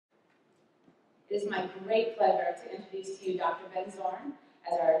It is my great pleasure to introduce to you Dr. Ben Zorn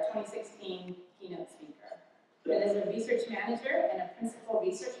as our 2016 keynote speaker. Ben is a research manager and a principal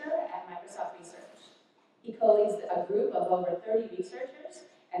researcher at Microsoft Research. He co-leads a group of over 30 researchers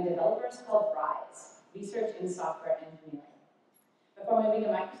and developers called Darais, Research in Software Engineering. Before moving to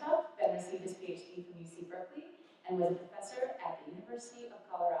Microsoft, Ben received his PhD from UC Berkeley and was a professor at the University of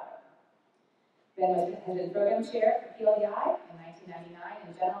Colorado. Ben has been program chair for PLDI in 1999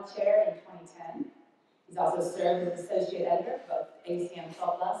 and general chair in 2010. He's also served as associate editor for both ACM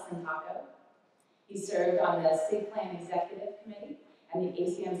 12+ and TACO. He served on the SIGPlan Executive Committee and the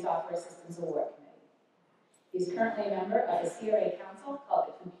ACM Software Systems Award Committee. He's currently a member of the CRA Council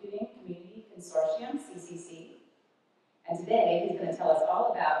called the Computing Community Consortium, CCC. And today, he's going to tell us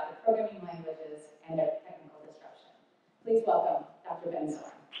all about the programming languages and their technical disruption. Please welcome Dr. Ben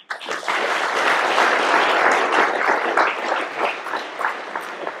Zorn.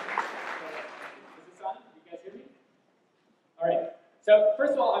 All right, so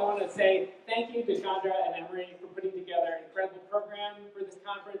first of all, I want to say thank you to Chandra and Emery for putting together an incredible program for this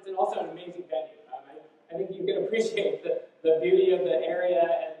conference and also an amazing venue. I think you can appreciate the beauty of the area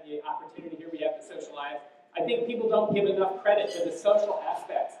and the opportunity here we have to socialize. I think people don't give enough credit to the social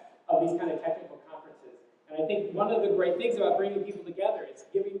aspects of these kind of technical conferences. And I think one of the great things about bringing people together is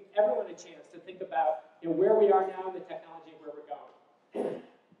giving everyone a chance to think about where we are now in the technology and where we're going.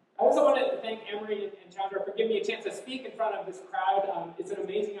 I also want to thank Emery and Chandra for giving me a chance to speak in front of this crowd. It's an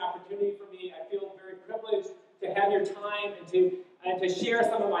amazing opportunity for me. I feel very privileged to have your time and to share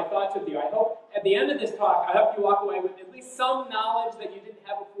some of my thoughts with you. I hope at the end of this talk, I hope you walk away with at least some knowledge that you didn't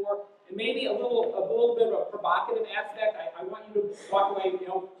have before, and maybe a little bit of a provocative aspect. I want you to walk away,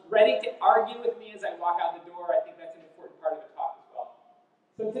 ready to argue with me as I walk out the door. I think that's an important part of the talk as well.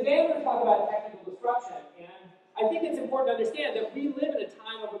 So today I'm going to talk about technical disruption, and I think it's important to understand that we live in a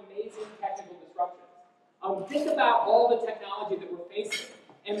time of amazing technical disruptions. Think about all the technology that we're facing.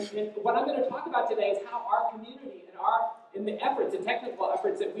 And what I'm going to talk about today is how our community and the efforts, the technical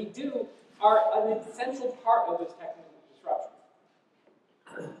efforts that we do are an essential part of this technical disruption.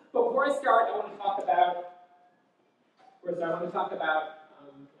 But before I start, I want to talk about,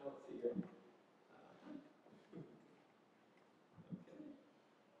 let's see here.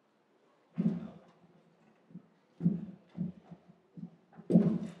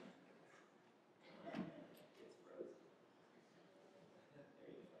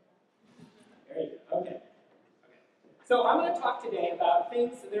 Okay. So I'm going to talk today about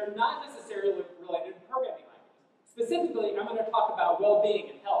things that are not necessarily related to programming languages. Specifically, I'm going to talk about well-being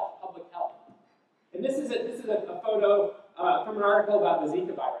and health, public health. And this is a photo from an article about the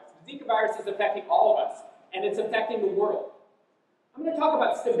Zika virus. The Zika virus is affecting all of us, and it's affecting the world. I'm going to talk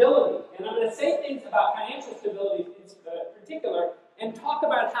about stability, and I'm going to say things about financial stability in particular, and talk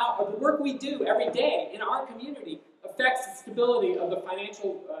about how the work we do every day in our community affects the stability of the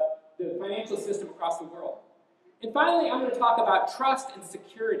financial system across the world. And finally, I'm going to talk about trust and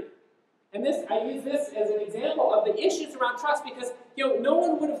security. And I use this as an example of the issues around trust because no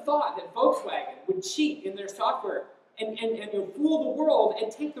one would have thought that Volkswagen would cheat in their software and fool the world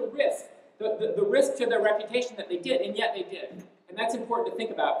and take the risk to their reputation that they did, and yet they did. And that's important to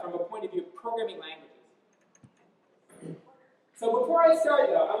think about from a point of view of programming languages. So before I start,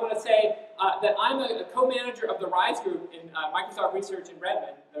 though, I want to say that I'm a co-manager of the RISE group in Microsoft Research in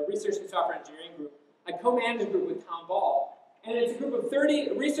Redmond, the Research and Software Engineering group. I co-manage a group with Tom Ball, and it's a group of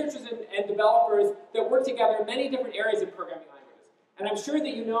 30 researchers and developers that work together in many different areas of programming languages. And I'm sure that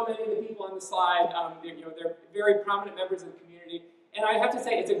you know many of the people on the slide. They're very prominent members of the community. And I have to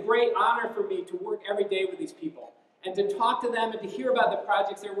say, it's a great honor for me to work every day with these people and to talk to them and to hear about the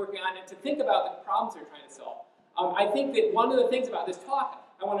projects they're working on and to think about the problems they're trying to solve. I think that one of the things about this talk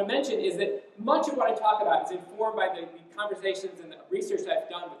I want to mention is that much of what I talk about is informed by the conversations and the research I've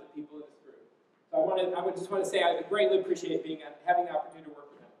done with the people in this group. So I would just want to say I greatly appreciate having the opportunity to work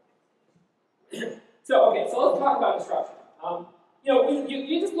with them. So let's talk about disruption.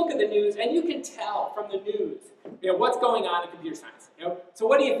 You just look at the news and you can tell from the news, what's going on in computer science. So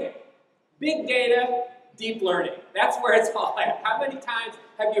what do you think? Big data, deep learning. That's where it's all at. How many times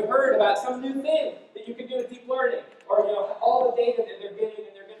have you heard about some new thing that you can do with deep learning? Or all the data that they're getting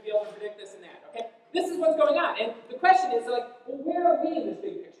and they're going to be able to predict this and that. Okay? This is what's going on. And the question is where are we in this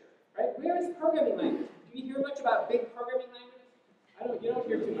big picture? Right? Where is programming language? Do you hear much about big programming languages? You don't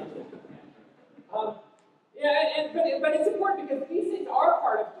hear too much. But it's important because these things are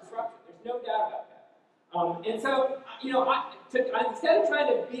part of disruption. There's no doubt about that. And so, instead of trying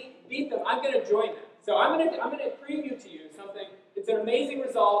to beat them, I'm going to join them. So I'm going to preview to you something. It's an amazing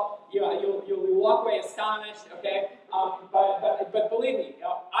result. You'll walk away astonished. Okay, but believe me,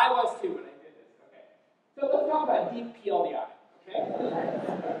 I was too when I did this. deep PLDI. Okay?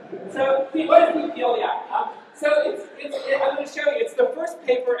 So what is deep PLDI? I'm going to show you. It's the first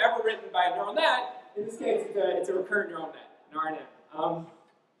paper ever written by a neural net. In this case, it's a recurrent neural net, an RNN.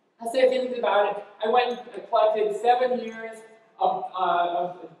 I'll say a few things about it. I went and collected 7 years of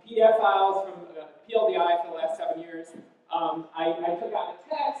PDF files from PLDI for the last 7 years. I took out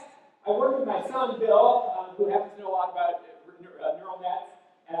the text. I worked with my son, Bill, who happens to know a lot about neural nets,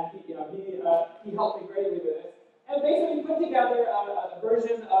 and he helped me greatly with this. And basically put together a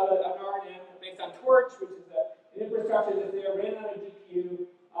version of an RNN based on Torch, which is an infrastructure that's there, ran on a GPU,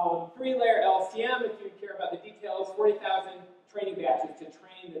 3-layer LSTM, if you care about the details, 40,000 training batches to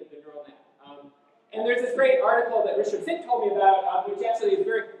train the neural net. And there's this great article that Richard Sink told me about, which actually is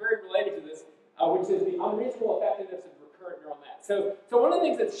very, very related to this, which is the unreasonable effectiveness of recurrent neural nets. So one of the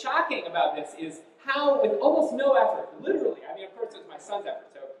things that's shocking about this is how, with almost no effort, literally, I mean, of course, it was my son's effort,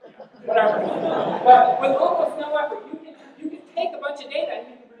 so whatever. But with almost no effort, you can take a bunch of data and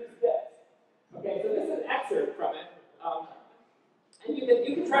you can produce this. Okay, so this is an excerpt from it, and you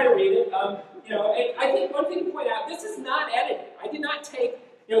can try to read it. I think one thing to point out: this is not edited. I did not take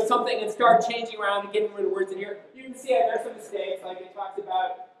something and start changing around and getting rid of words in here. You can see there are some mistakes, like it talks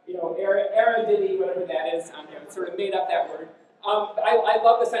about aridity, whatever that is. It sort of made up that word. I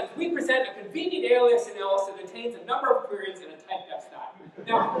love the sentence. We present a convenient alias analysis that contains a number of queries in a typed-up style.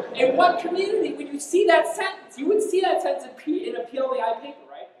 Now, in what community would you see that sentence? You would see that sentence in a PLDI paper,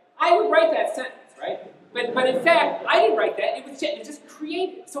 right? I would write that sentence, right? But in fact, I didn't write that. It was just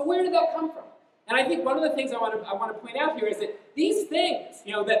created. So where did that come from? And I think one of the things I want to point out here is that these things,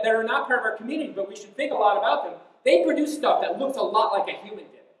 that are not part of our community, but we should think a lot about them. They produce stuff that looks a lot like a human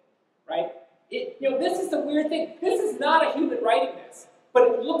did, right? This is the weird thing. This is not a human writing this, but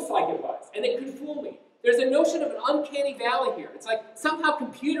it looks like it was, and it could fool me. There's a notion of an uncanny valley here. It's like somehow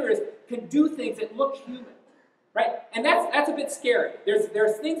computers can do things that look human, right? And that's a bit scary. There's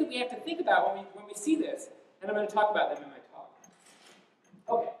things that we have to think about when we see this, and I'm going to talk about them in my talk.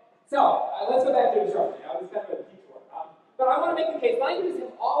 Okay, so let's go back to disruption. Now, this is kind of a detour. But I want to make the case, languages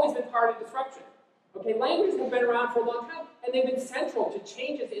have always been part of disruption. Okay, languages have been around for a long time, and they've been central to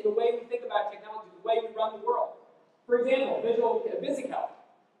changes in the way we think about technology, the way we run the world. For example, VisiCalc,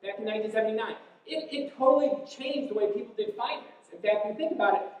 back in 1979. It totally changed the way people did finance. In fact, if you think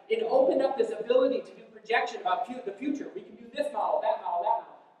about it, it opened up this ability to do projection about the future. We can do this model, that model, that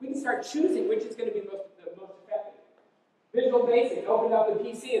model. We can start choosing which is going to be the most effective. Visual Basic opened up the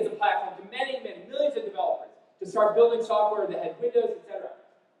PC as a platform to many, many millions of developers to start building software that had Windows, etc.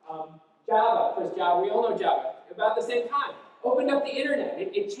 Java, first Java, we all know Java, about the same time. Opened up the internet.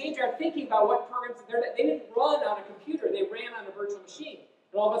 It changed our thinking about what programs, they didn't run on a computer, they ran on a virtual machine.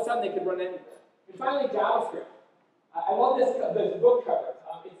 And all of a sudden they could run anywhere. And finally, JavaScript. I love this book cover.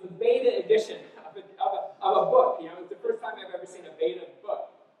 It's the beta edition of a book. It's the first time I've ever seen a beta book.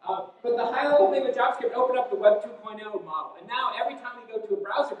 But the high-level thing with JavaScript opened up the Web 2.0 model. And now every time we go to a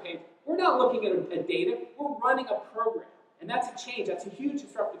browser page, we're not looking at a data, we're running a program. And that's a change. That's a huge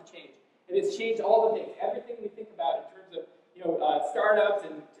disruptive change. And it's changed all the things, everything we think about in terms of startups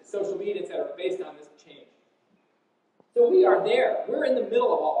and social media, et cetera, based on this change. So we are there. We're in the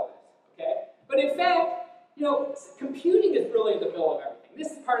middle of all of this, okay? But in fact, computing is really in the middle of everything.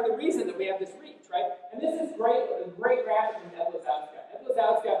 This is part of the reason that we have this reach, right? And this is a great graphic from Ed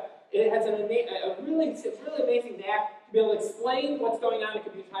Lazowska. It has a really amazing knack to be able to explain what's going on in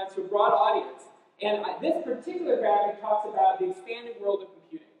computer science to a broad audience. And this particular graphic talks about the expanding world of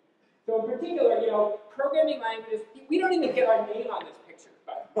computing. So in particular, programming languages, we don't even get our name on this picture,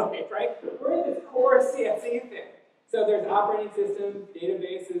 by the way, right? We're in this core CSE thing. So there's operating systems,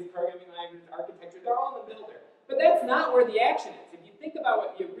 databases, programming languages, architecture, they're all in the middle there. But that's not where the action is. If you think about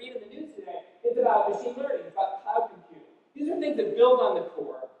what you read in the news today, it's about machine learning, it's about cloud computing. These are things that build on the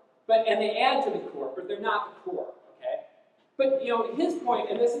core, and they add to the core, but they're not the core, okay? But his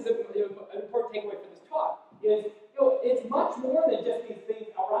point, and this is an important takeaway from this talk, is it's much more than just these things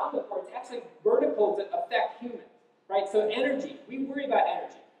around the core. It's actually verticals that affect humans, right? So energy, we worry about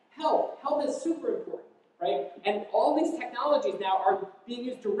energy. Health is super important, right? And all these technologies now are being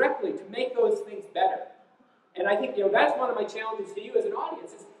used directly to make those things better. And I think that's one of my challenges to you as an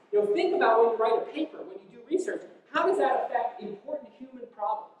audience is think about when you write a paper, when you do research, how does that affect important human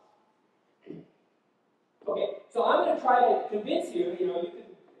problems? Okay, so I'm going to try to convince you, you can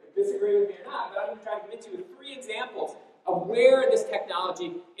disagree with me or not, but I'm going to try to convince you with 3 examples of where this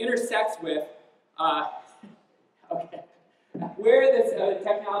technology intersects with, where this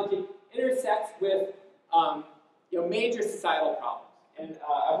technology intersects with, major societal problems. And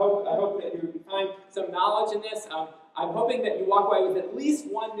I hope that you find some knowledge in this. I'm hoping that you walk away with at least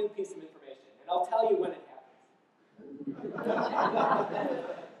one new piece of information, and I'll tell you when it happens. Okay,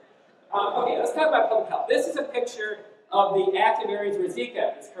 let's talk about public health. This is a picture of the active areas where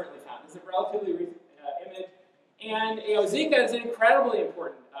Zika is currently found. This is a relatively recent image. And Zika is an incredibly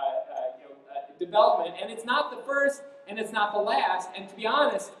important development, and it's not the first, and it's not the last. And to be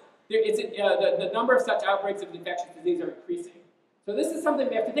honest, the number of such outbreaks of infectious disease are increasing. So this is something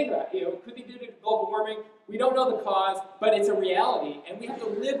we have to think about. Could be due to global warming. We don't know the cause, but it's a reality, and we have to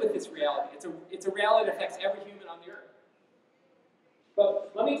live with this reality. It's a reality that affects every human on the earth.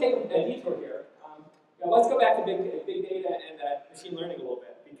 But let me take a detour here. Let's go back to big data and machine learning a little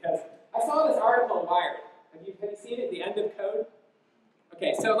bit, because I saw this article in Wired. Have you seen it, The End of Code?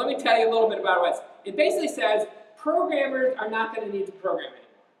 Okay, so let me tell you a little bit about what it basically says. Programmers are not going to need to program anymore.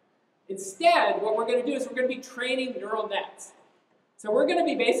 Instead, what we're going to do is we're going to be training neural nets. So we're going to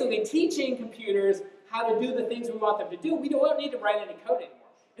be basically teaching computers how to do the things we want them to do. We don't need to write any code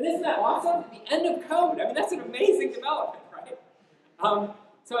anymore. And isn't that awesome? The end of code. I mean, that's an amazing development, right?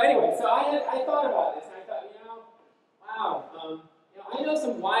 So anyway, so I thought about this, and I thought, wow, I know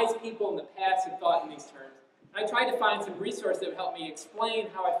some wise people in the past who thought in these terms. And I tried to find some resource that would help me explain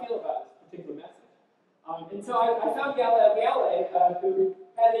how I feel about this particular message. And so I found Galle, who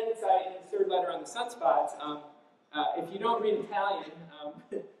had an insight in his third letter on the sunspots. If you don't read Italian,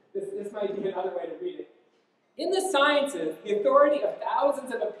 this might be another way to read it. In the sciences, the authority of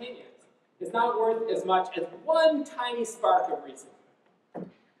thousands of opinions is not worth as much as one tiny spark of reason.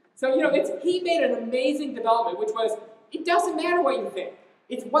 So, he made an amazing development, which was, it doesn't matter what you think.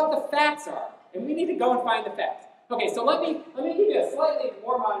 It's what the facts are, and we need to go and find the facts. Okay, so let me give you a slightly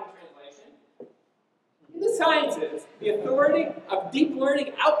more modern translation. In the sciences, the authority of deep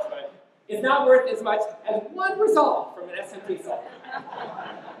learning output is not worth as much as one result from an SMT solver.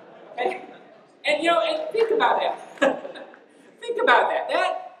 Okay? And and think about that. Think about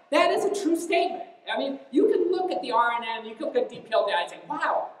that. That is a true statement. I mean, you can look at the RNN, you can look at DPLDI and say,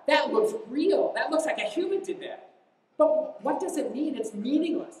 wow, that looks real. That looks like a human did that. But what does it mean? It's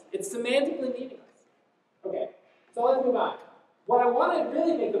meaningless. It's semantically meaningless. Okay, so let's move on. What I want to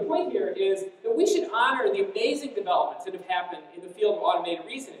really make the point here is that we should honor the amazing developments that have happened in the field of automated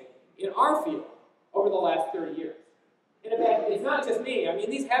reasoning in our field over the last 30 years. And in fact, it's not just me. I mean,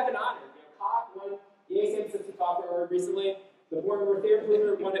 these have been honored. Koch won the ASM System Software Award recently. The Born Over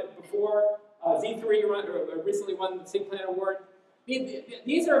Theory won it before. Z3 recently won the SIG Plan Award.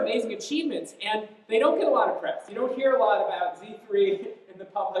 These are amazing achievements, and they don't get a lot of press. You don't hear a lot about Z3 in the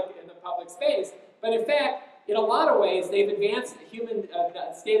public space, but in fact, in a lot of ways, they've advanced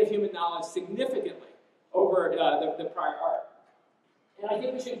the state of human knowledge significantly over the prior art. And I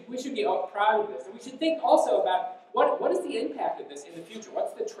think we should be proud of this, and we should think also about what is the impact of this in the future.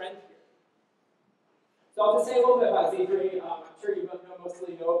 What's the trend here? So I'll just say a little bit about Z3. I'm sure you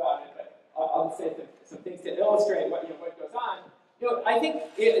mostly know about it, but I'll just say some things to illustrate what goes on. I think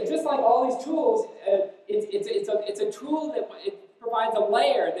just like all these tools, it's a tool that it provides a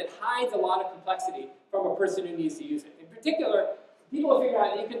layer that hides a lot of complexity from a person who needs to use it. In particular, people have figured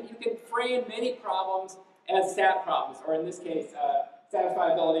out that you can frame many problems as SAT problems, or in this case,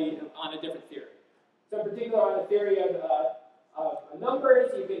 satisfiability on a different theory. So in particular, on the theory of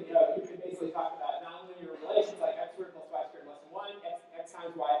numbers, you can basically talk about nonlinear relations like x squared plus y squared less than 1, x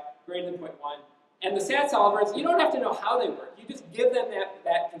times y greater than 0.1. And the SAT solvers, you don't have to know how they work. You just give them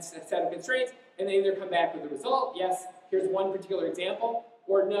that set of constraints, and they either come back with a result, yes, here's one particular example,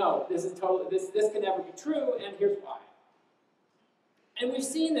 or no, this can never be true, and here's why. And we've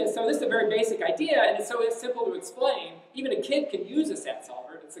seen this, so this is a very basic idea, and it's so simple to explain. Even a kid can use a SAT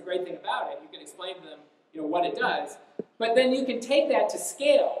solver. It's the great thing about it. You can explain to them, what it does. But then you can take that to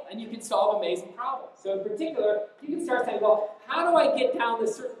scale, and you can solve amazing problems. So in particular, you can start saying, well, how do I get down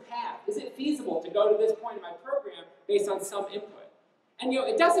this certain path? Is it feasible to go to this point in my program based on some input? And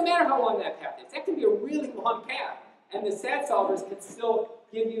it doesn't matter how long that path is. That can be a really long path, and the SAT solvers can still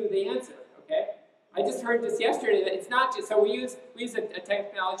give you the answer, okay? I just heard this yesterday that it's not just, so we use a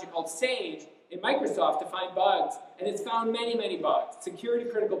technology called SAGE in Microsoft to find bugs, and it's found many, many bugs, security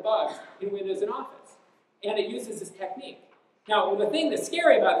critical bugs in Windows and Office. And it uses this technique. Now, the thing that's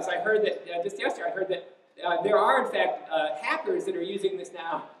scary about this, I heard that, just yesterday, I heard that there are, in fact, hackers that are using this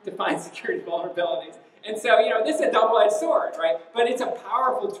now to find security vulnerabilities. And so, this is a double-edged sword, right? But it's a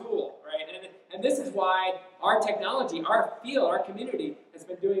powerful tool, right? And this is why our technology, our field, our community has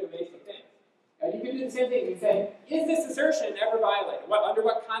been doing amazing things. You can do the same thing. You can say, is this assertion ever violated? Under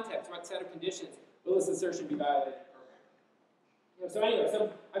what context, what set of conditions will this assertion be violated in the program? So anyway,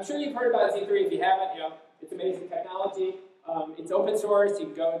 so I'm sure you've heard about Z3. If you haven't, it's amazing technology. It's open source. You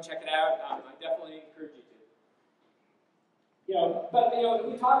can go and check it out. I definitely encourage you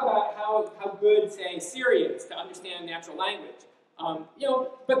we talk about how good, say, Siri is to understand natural language.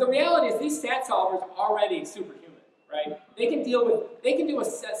 But the reality is these stat solvers are already superhuman, right? They can do a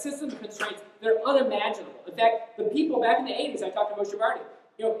system of constraints that are unimaginable. In fact, the people back in the 80s, I talked to Moshe Bardi,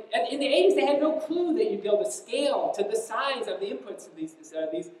 in the 80s they had no clue that you'd be able to scale to the size of the inputs of these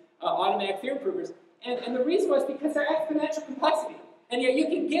automatic theorem provers. And the reason was because they're exponential complexity. And yet you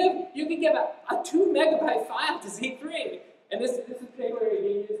can give a 2 megabyte file to Z3. And this is particularly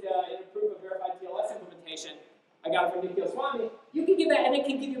being used in a proof of verified TLS implementation. I got it from Nikhil Swami. You can give that, and it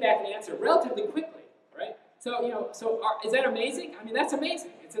can give you back an answer relatively quickly, right? So, is that amazing? I mean, that's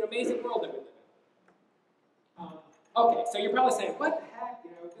amazing. It's an amazing world that we live in. Okay, so you're probably saying, what the heck?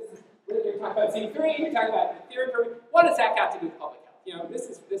 You're talking about Z3, you're talking about the theorem proving. What does that got to do with public health? This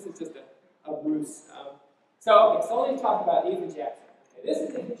is just a ruse. So let me talk about Ethan Jackson. Okay, this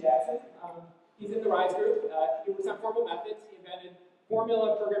is Ethan Jackson. He's in the Darais group. He works on formal methods. He invented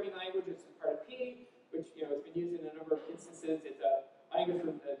formula programming language, which is part of P, which has been used in a number of instances. It's a language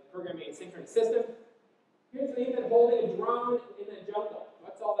for programming a synchronous system. Here's Ethan holding a drone in the jungle.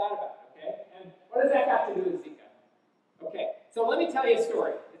 What's all that about? Okay, and what does that have to do with Zika? Okay, so let me tell you a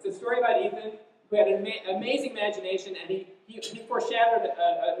story. It's a story about Ethan who had an amazing imagination, and he foreshadowed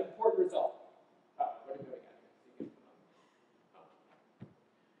an important result. What do we got?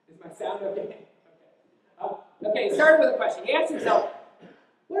 Is my sound okay? Okay, he started with a question. He asked himself,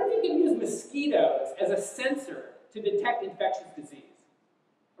 what if you could use mosquitoes as a sensor to detect infectious disease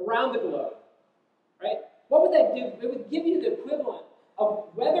around the globe, right? What would that do? It would give you the equivalent of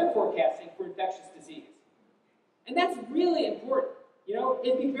weather forecasting for infectious disease. And that's really important.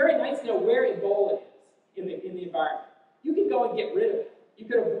 It'd be very nice to know where Ebola is in the environment. You could go and get rid of it. You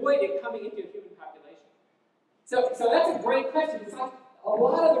could avoid it coming into a human population. So that's a great question. It's like a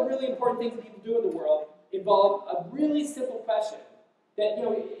lot of the really important things that people do in the world involve a really simple question that,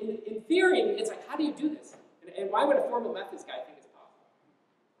 in theory, it's like, how do you do this? And why would a formal methods guy think it's possible?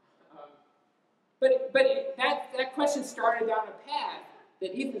 But that question started down a path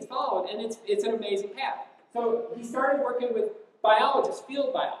that Ethan's followed, and it's an amazing path. So he started working with biologists,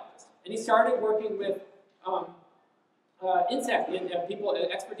 field biologists, and he started working with people,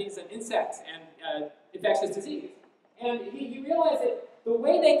 expertise in insects and infectious disease. And he realized that the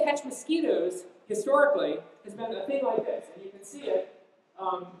way they catch mosquitoes historically has been a thing like this, and you can see it.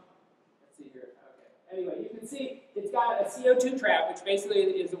 Let's see here. Okay. Anyway, you can see it's got a CO2 trap, which basically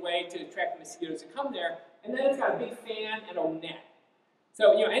is a way to attract the mosquitoes to come there, and then it's got a big fan and a net.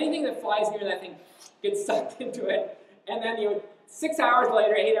 So anything that flies near that thing gets sucked into it, and then 6 hours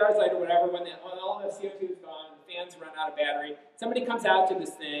later, 8 hours later, whatever, when all the CO2 is gone, the fans run out of battery, somebody comes out to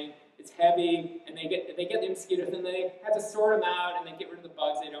this thing. It's heavy, and they get the mosquitoes, and they have to sort them out, and they get rid of the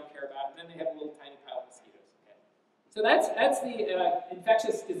bugs they don't care about, and then they have a little tiny pile of mosquitoes. Okay. So that's the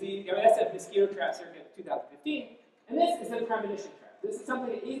infectious disease. That's a mosquito trap circuit 2015, and this is a premonition trap. This is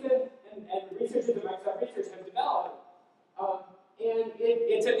something that Ethan and researchers at Microsoft Research have developed, and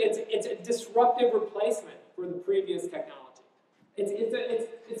it's a disruptive replacement for the previous technology.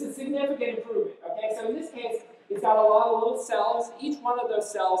 It's a significant improvement. Okay, so in this case, it's got a lot of little cells. Each one of those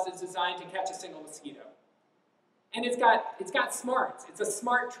cells is designed to catch a single mosquito. And it's got smarts. It's a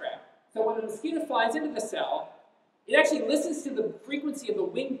smart trap. So when a mosquito flies into the cell, it actually listens to the frequency of the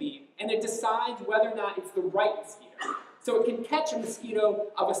wing beat, and it decides whether or not it's the right mosquito. So it can catch a mosquito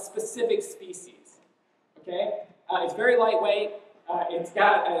of a specific species. Okay? It's very lightweight. It's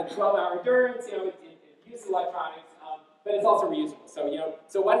got a 12-hour endurance. It uses electronics, but it's also reusable.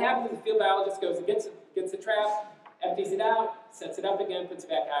 So what happens is the field biologist goes and gets the trap, empties it out, sets it up again, puts it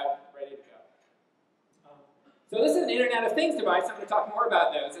back out, ready to go. So this is an Internet of Things device. I'm going to talk more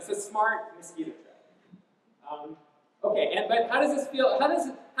about those. It's a smart mosquito trap. But how does this feel? How does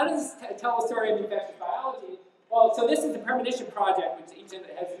this tell a story of infectious biology? Well, so this is the premonition project which each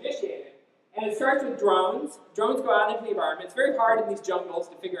has initiated, and it starts with drones. Drones go out into the environment. It's very hard in these jungles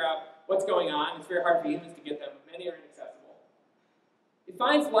to figure out what's going on. It's very hard for humans to get them. Many are inaccessible. It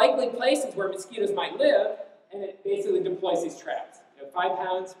finds likely places where mosquitoes might live, and it basically deploys these traps. 5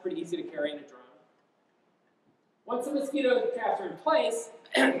 pounds, pretty easy to carry in a drone. Once the mosquito traps are in place,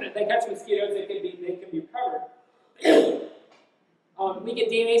 they catch mosquitoes. They can be recovered. We get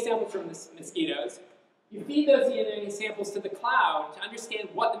DNA samples from the mosquitoes. You feed those DNA samples to the cloud to understand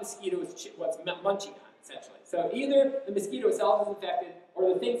what the mosquito is what's munching on, essentially. So either the mosquito itself is infected,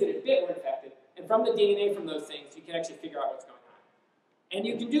 or the things that it bit were infected. And from the DNA from those things, you can actually figure out what's going on. And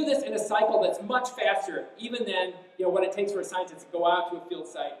you can do this in a cycle that's much faster, even than what it takes for a scientist to go out to a field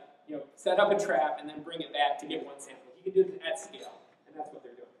site, set up a trap, and then bring it back to get one sample. You can do this at scale, and that's what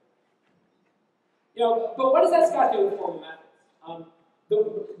they're doing. But what does that got to do with formal methods?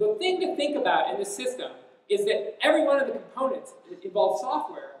 The thing to think about in this system is that every one of the components involves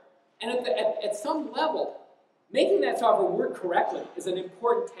software, and at some level, making that software work correctly is an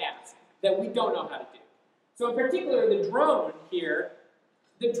important task that we don't know how to do. So in particular, the drone here,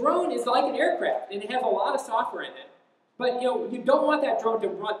 the drone is like an aircraft, and it has a lot of software in it. But you don't want that drone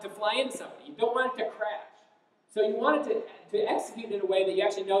to fly into somebody. You don't want it to crash. So you want it to execute in a way that you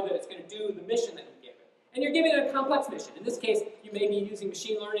actually know that it's going to do the mission that you give it. And you're giving it a complex mission. In this case, you may be using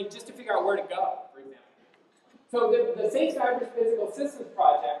machine learning just to figure out where to go, for example. So the Safe Cyber Physical Systems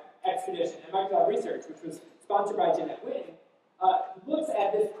Project expedition at Microsoft Research, which was sponsored by Jeanette Wing, looks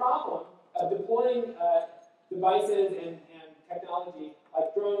at this problem of deploying devices and technology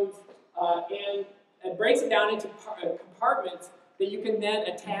like drones and breaks it down into compartments that you can then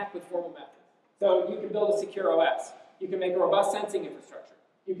attack with formal methods. So you can build a secure OS. You can make a robust sensing infrastructure.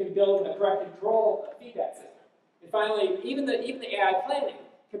 You can build a correct control feedback system. And finally, even the AI planning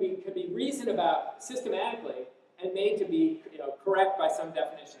could be reasoned about systematically and made to be correct by some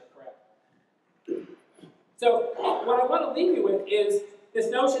definition of correct. So what I want to leave you with is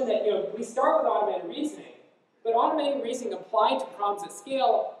this notion that we start with automated reasoning, but automated reasoning applied to problems at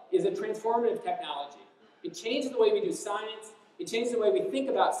scale is a transformative technology. It changes the way we do science. It changes the way we think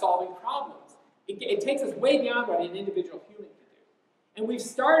about solving problems. It takes us way beyond what an individual human can do. And we've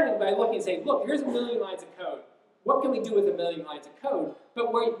started by looking and saying, look, here's 1 million lines of code. What can we do with 1 million lines of code?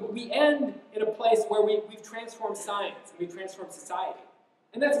 But we end in a place where we've transformed science and we've transformed society.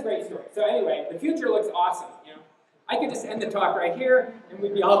 And that's a great story. So anyway, the future looks awesome. I could just end the talk right here and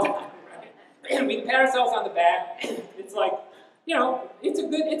we'd be all done. Right? We can pat ourselves on the back. It's like,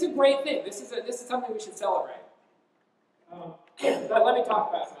 it's a great thing. This is something we should celebrate. But let me talk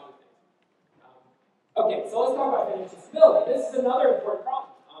about some other things. Okay, so let's talk about financial stability. This is another important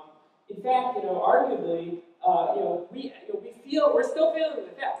problem. In fact, arguably, we're still feeling the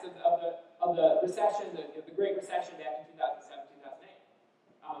effects of the recession, the Great Recession back in 2007,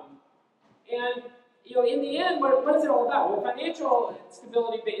 2008. And in the end, what is it all about? Well, financial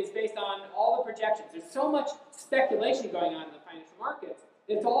stability is based on all the projections. There's so much speculation going on in the financial markets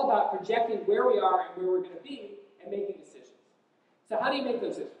that it's all about projecting where we are and where we're going to be and making decisions. So how do you make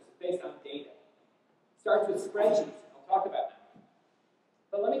those decisions? It's based on data. It starts with spreadsheets. I'll talk about that.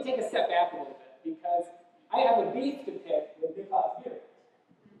 But let me take a step back a little bit because I have a beef to pick with Niklaus here.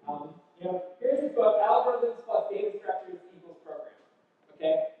 Here's his book, Algorithms plus Data Structures equals Program.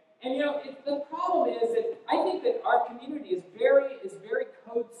 Okay? And the problem is that I think that our community is very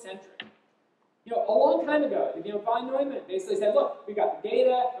code-centric. A long time ago, von Neumann basically said, look, we got the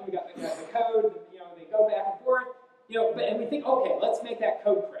data and we got the code, they go back and forth, and we think, okay, let's make that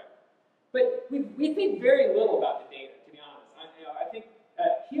code correct. But we think very little about the data, to be honest. I think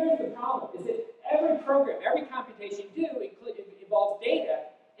here's the problem, is that every program, every computation you do involves data,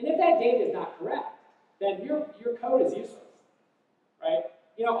 and if that data is not correct, then your code is useless, right?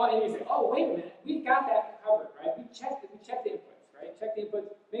 And you say, oh, wait a minute, we've got that covered, right? We checked the inputs, right? Check the inputs,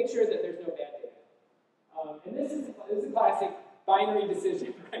 make sure that there's no bad data. And this is a classic binary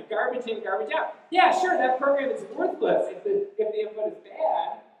decision, right? Garbage in, garbage out. Yeah, sure, that program is worthless if the input is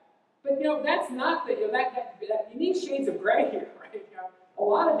bad, but that's not the you need shades of gray here, right? A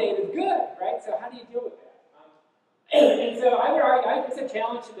lot of data is good, right? So how do you deal with that? And so I would argue, it's a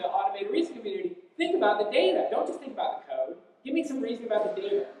challenge to the automated reasoning community. Think about the data. Don't just think about the code. Give me some reason about the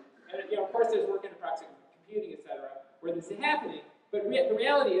data. And of course, there's work in approximate computing, etc., where this is happening. But the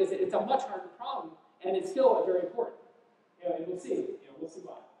reality is that it's a much harder problem, and it's still very important. And we'll see. We'll see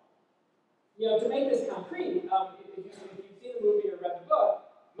why. To make this concrete, if you've seen the movie or read the book,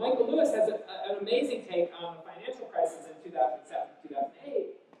 Michael Lewis has an amazing take on the financial crisis in 2007, 2008,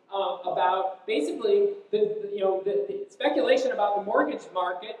 about basically the speculation about the mortgage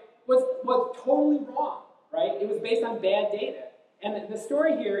market was totally wrong, right? It was based on bad data. And the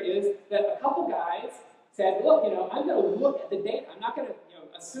story here is that a couple guys said, look, I'm going to look at the data. I'm not going to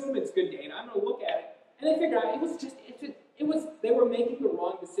assume it's good data. I'm going to look at it. And they figured out they were making the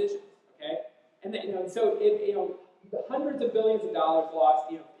wrong decisions, okay? And so hundreds of billions of dollars lost,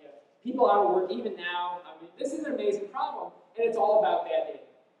 people out of work even now. I mean, this is an amazing problem, and it's all about bad data.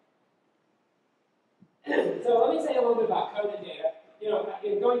 So let me say a little bit about code and data.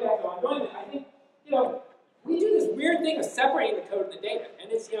 Going back to ongoing, I think, we do this weird thing of separating the code and the data,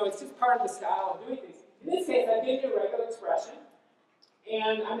 and it's just part of the style of doing things. In this case, I gave you a regular expression,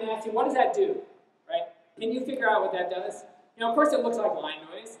 and I'm asking, what does that do, right? Can you figure out what that does? Of course, it looks like line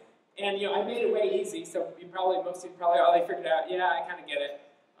noise, and I made it way easy, so most of you probably already figured out, yeah, I kind of get it.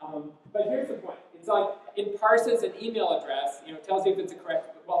 But here's the point. It's like it parses an email address, tells you if it's a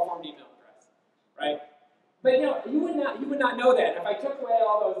correct, well-formed email address, right? But you would not know that. If I took away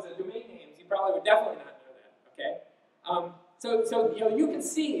all those domain names, you probably would definitely not know that. Okay. So you can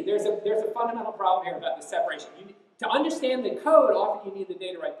see there's a fundamental problem here about the separation. To understand the code, often you need the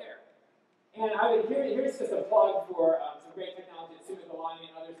data right there. And here's just a plug for some great technology that Sumit Galani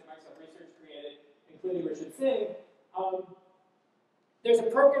and others at Microsoft Research created, including Richard Singh. There's a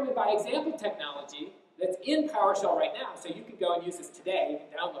programming by example technology that's in PowerShell right now, so you can go and use this today. You can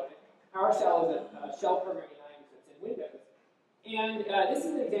download it. PowerShell is a shell programming language that's in Windows. And this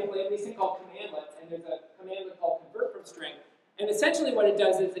is an example. They have these thing called commandlets, and there's a commandlet called convert from string. And essentially what it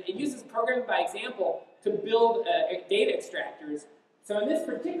does is it uses programming by example to build data extractors. So in this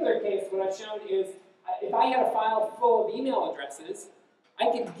particular case, what I've shown is if I had a file full of email addresses,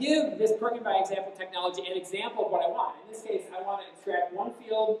 I could give this programming by example technology an example of what I want. In this case, I want to extract one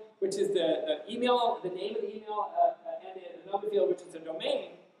field, which is the email, the name of the email, and another field, which is a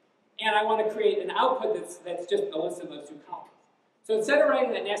domain. And I want to create an output that's just the list of those two columns. So instead of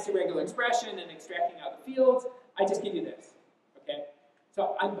writing that nasty regular expression and extracting out the fields, I just give you this. Okay?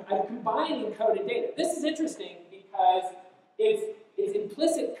 So I'm combining code and data. This is interesting because it's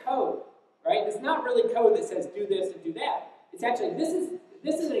implicit code, right? It's not really code that says do this and do that. It's actually this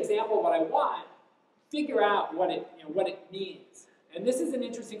is an example of what I want. Figure out what it means. And this is an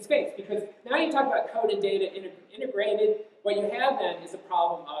interesting space because now you talk about code and data integrated. What you have then is a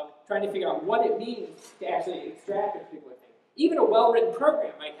problem of trying to figure out what it means to actually extract a particular thing. Even a well-written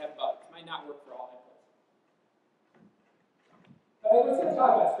program might have bugs, might not work for all inputs. But I was going to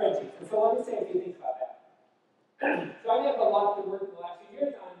talk about spreadsheets, and so let me say a few things about that. So I have a lot of work in the last few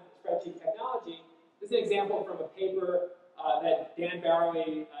years on spreadsheet technology. This is an example from a paper that Dan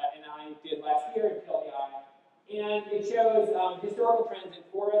Barrowy and I did last year in PLDI. And it shows historical trends in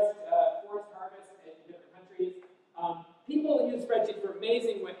forest harvest in different countries. People use spreadsheets for in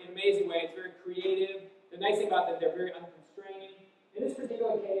amazing ways, very creative. The nice thing about them, they're very unconstrained. In this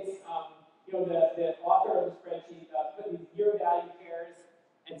particular case, the author of the spreadsheet put these year value pairs,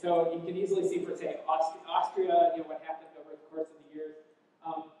 and so you can easily see for, say, Austria, what happened over the course of the years.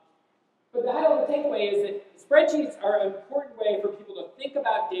 But the high-level takeaway is that spreadsheets are an important way for people to think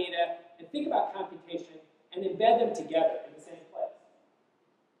about data and think about computation and embed them together in the same place.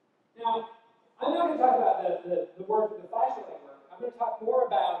 Now, I'm not going to talk about the work, the flashlight work. I'm going to talk more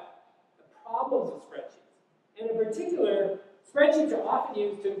about the problems of spreadsheets. And in particular, spreadsheets are often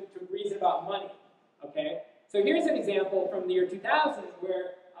used to reason about money. Okay? So here's an example from the year 2000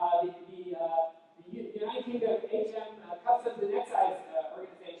 where the United Kingdom Customs and Excise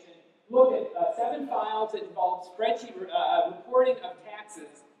Organization looked at 7 files that involved spreadsheet reporting of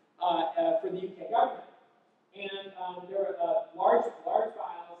taxes for the UK government. And there were large files,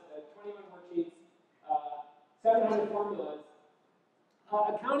 21 worksheets, 700 formulas,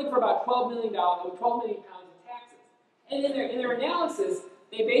 accounting for about $12 million pounds of taxes. And in their analysis,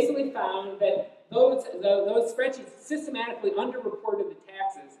 they basically found that those spreadsheets systematically underreported the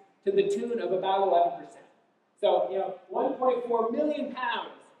taxes to the tune of about 11%. So 1.4 million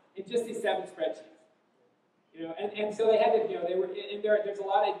pounds in just these 7 spreadsheets. And so they had to, they were in there. There's a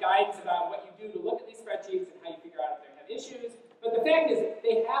lot of guidance about what you do to look at these spreadsheets and how you figure out if they have issues. But the fact is,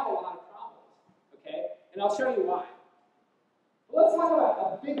 they have a lot of problems. Okay, and I'll show you why. Well, let's talk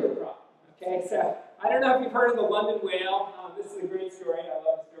about a bigger problem. Okay, so I don't know if you've heard of the London whale. This is a great story. I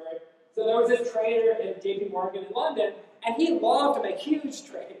love the story. So there was this trader at JP Morgan in London, and he loved to make huge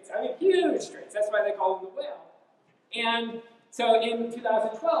trades. I mean, huge trades. That's why they call him the whale. And so in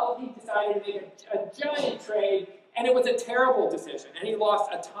 2012, he decided to make a giant trade, and it was a terrible decision, and he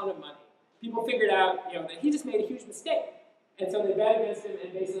lost a ton of money. People figured out, that he just made a huge mistake, and so they bet against him.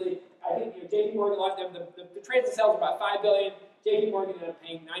 And basically, I think JP Morgan lost them. The trades themselves were about $5 billion. JP Morgan ended up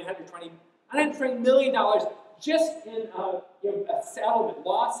paying $920 million just in a settlement,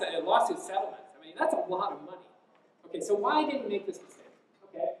 lawsuit settlements. I mean, that's a lot of money. Okay, so why did he make this mistake?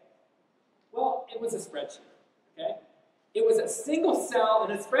 Okay, well, it was a spreadsheet. Okay. It was a single cell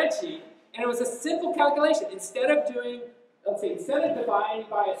in a spreadsheet, and it was a simple calculation. Instead of dividing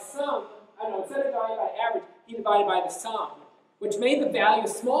by a sum, instead of dividing by average, he divided by the sum, which made the value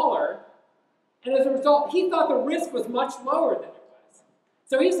smaller, and as a result, he thought the risk was much lower than it was.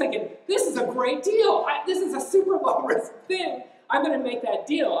 So he was thinking, this is a great deal. This is a super low risk thing. I'm going to make that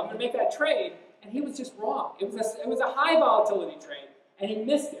deal. I'm going to make that trade. And he was just wrong. It was a high volatility trade, and he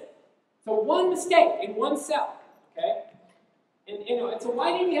missed it. So one mistake in one cell, okay? And so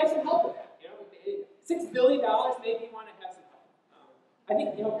why didn't he have some help with that? $6 billion, maybe he wanted to have some help. I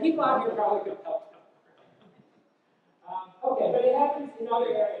think people out here probably could have helped him. Okay, but it happens in other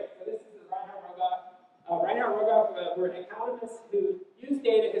areas. So this is Reinhard Rogoff. Reinhard Rogoff were economists who used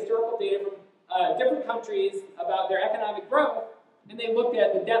historical data from different countries about their economic growth, and they looked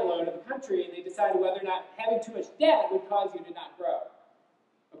at the debt load of the country, and they decided whether or not having too much debt would cause you to not grow.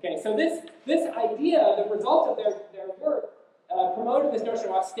 Okay, so this idea, the result of their work, promoted this notion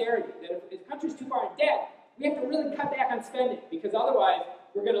of austerity, that if the country's too far in debt, we have to really cut back on spending, because otherwise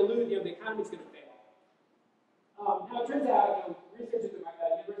we're going to lose, the economy's going to fail. Now it turns out, researchers at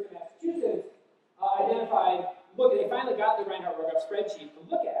the University of Massachusetts identified, they finally got the Reinhardt-Rogoff spreadsheet to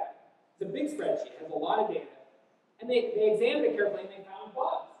look at. It's a big spreadsheet, it has a lot of data. And they examined it carefully and they found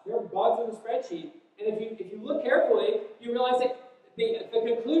bugs. There are bugs in the spreadsheet. And if you look carefully, you realize that the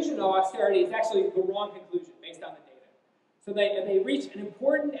conclusion of austerity is actually the wrong conclusion based on the data. So they reached an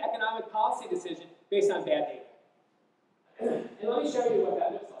important economic policy decision based on bad data. And let me show you what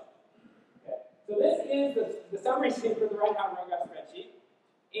that looks like. Okay. So this is the summary sheet for the Reinhardt-Rogoff spreadsheet.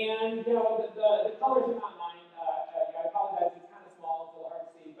 And the colors are not mine. I apologize, it's kind of small, it's a little hard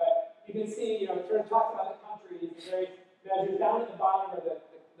to see. But you can see, it sort of talks about the countries, the various measures. Down at the bottom are the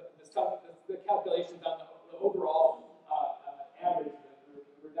calculations on the overall average,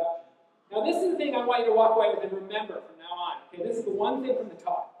 the reduction. Now this is the thing I want you to walk away with and remember from now on. Okay, this is the one thing from the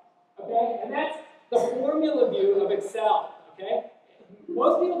top. Okay, and that's the formula view of Excel. Okay,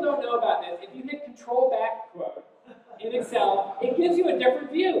 most people don't know about this. If you hit Control back quote in Excel, it gives you a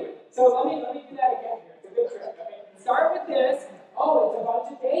different view. So let me do that again here. It's a good trick. Okay, start with this. Oh, it's a bunch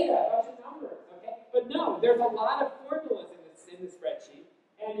of data, a bunch of numbers. Okay, but no, there's a lot of formulas in the spreadsheet,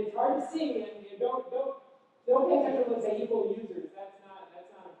 and it's hard to see. And you don't pay attention when say equal users. That's not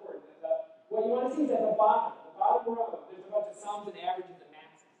important. What you want to see is at the bottom row. There's a bunch of sums and averages and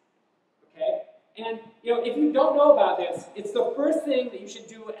maxes. Okay, and if you don't know about this, it's the first thing that you should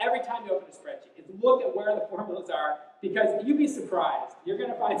do every time you open a spreadsheet. Is look at where the formulas are, because you'd be surprised. You're going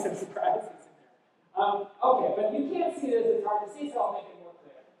to find some surprises in there. Okay, but you can't see this. It's hard to see, so I'll make it more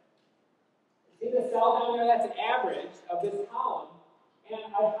clear. See the cell down there? That's an average of this column,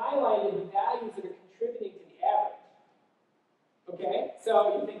 and I've highlighted the values that are contributing to the average. Okay,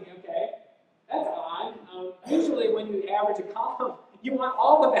 so you're thinking, okay, that's odd. Usually when you average a column, you want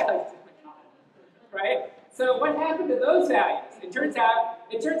all the values in the column, right? So what happened to those values? It turns out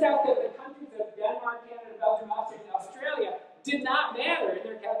that the countries of Denmark, Canada, Belgium, Austria, and Australia did not matter in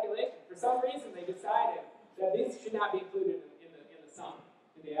their calculation. For some reason, they decided that these should not be included in the sum,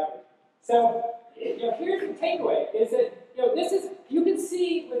 in the average. So here's the takeaway: is that this is, you can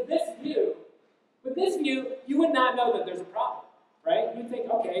see with this view, you would not know that there's a problem, right? You think,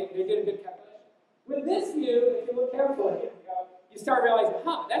 okay, they did a good calculation. With this view, if you look carefully, you start realizing,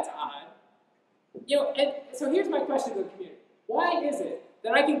 that's odd. And so here's my question to the community: why is it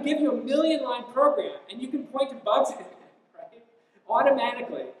that I can give you a 1,000,000-line program and you can point to bugs in it, right,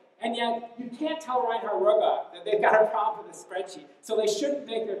 automatically, and yet you can't tell Reinhardt-Rogoff that they've got a problem with this spreadsheet, so they shouldn't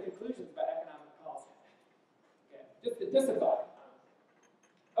make their conclusions about economic policy? Okay, just a thought.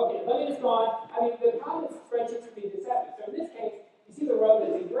 Okay, let me just go on. The problem with spreadsheets can be deceptive. So in this case, you see the row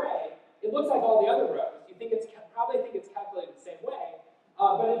that's in gray. It looks like all the other rows. You probably think it's calculated the same way.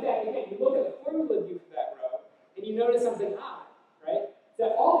 But in fact, again, you look at the formula view for that row, and you notice something odd, right?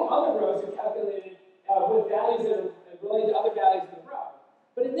 That all the other rows are calculated with values that are related to other values in the row.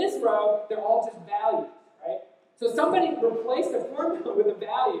 But in this row, they're all just values, right? So somebody replaced the formula with a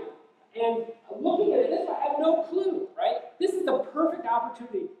value, and looking at it this way, I have no clue, right? This is the perfect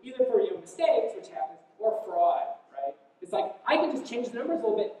opportunity, either for mistakes, which happens, or fraud, right? It's like, I can just change the numbers a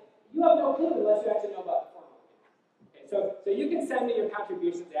little bit. You have no clue unless you actually know about the formula. Okay, so you can send me your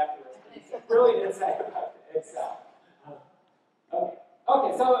contributions afterwards. It's a brilliant insight about Excel.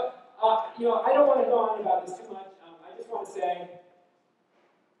 Okay, so I don't want to go on about this too much. I just want to say,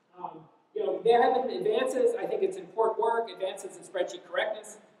 there have been advances. I think it's important work. Advances in spreadsheet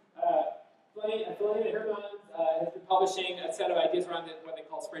correctness. Fellaini and Hermans has been publishing a set of ideas around what they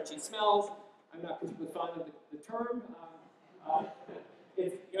call spreadsheet smells. I'm not particularly fond of the term.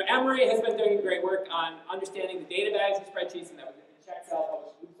 Emory has been doing great work on understanding the data values of spreadsheets, and that was in Checksell,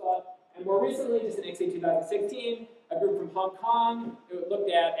 published in UFLA. And more recently, just in XA 2016, a group from Hong Kong who looked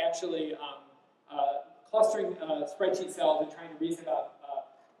at actually clustering spreadsheet cells and trying to reason about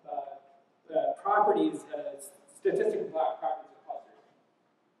properties, statistical properties of clusters.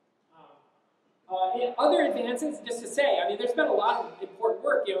 And other advances, just to say, there's been a lot of important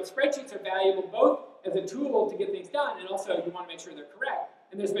work. Spreadsheets are valuable both as a tool to get things done, and also you want to make sure they're correct.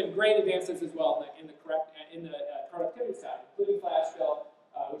 And there's been great advances as well in the productivity side, including flash fill,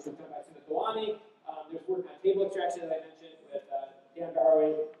 which was done by Sumit Dawani. There's work on table extraction that I mentioned with Dan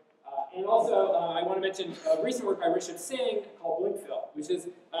Darais. And also, I want to mention recent work by Rishabh Singh called Blink Fill, which is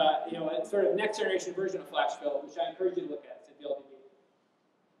a sort of next generation version of flash fill, which I encourage you to look at. It's at the LDB.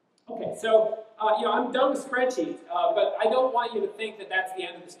 Okay, so I'm done with spreadsheets, but I don't want you to think that that's the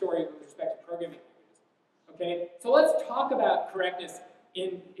end of the story with respect to programming languages. Okay, so let's talk about correctness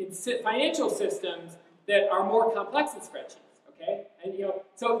in financial systems that are more complex than spreadsheets. Okay, and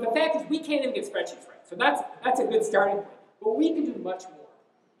so the fact is we can't even get spreadsheets right. So that's a good starting point. But we can do much more.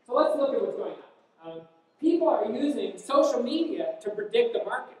 So let's look at what's going on. People are using social media to predict the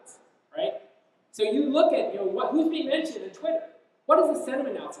markets, right? So you look at who's being mentioned in Twitter. What is the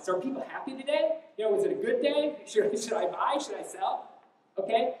sentiment analysis? Are people happy today? Was it a good day? Should I buy? Should I sell?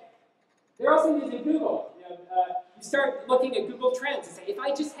 Okay. They're also using Google. You start looking at Google Trends and say, if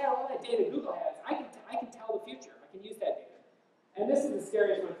I just had all that data Google has, I can tell the future. I can use that data. And this is the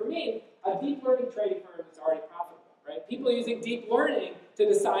scariest one for me. A deep learning trading firm is already profitable, right? People are using deep learning to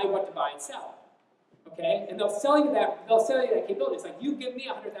decide what to buy and sell. Okay, and they'll sell you that capability. It's like, you give me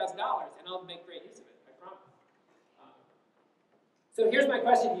 $100,000 and I'll make great use of it. I promise. So here's my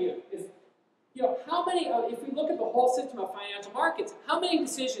question to you: is how many? If we look at the whole system of financial markets, how many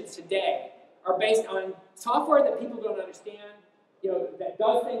decisions today are based on software that people don't understand? That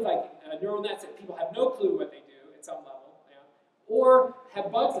does things like neural nets that people have no clue what they do at some level, or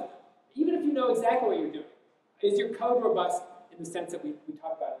have bugs in them. Even if you know exactly what you're doing, is your code robust in the sense that we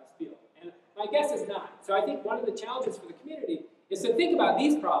talk about in this field? And my guess is not. So I think one of the challenges for the community is to think about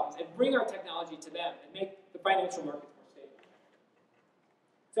these problems and bring our technology to them and make the financial markets more stable.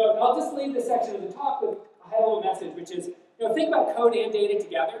 So I'll just leave this section of the talk with a high-level message, which is, think about code and data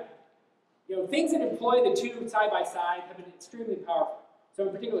together. Things that employ the two side by side have been extremely powerful. So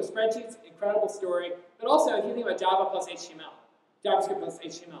in particular, spreadsheets, incredible story, but also if you think about Java plus HTML, JavaScript plus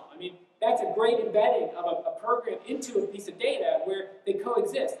HTML, I mean, that's a great embedding of a program into a piece of data where they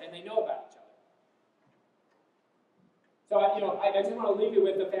coexist and they know about each other. So I just want to leave you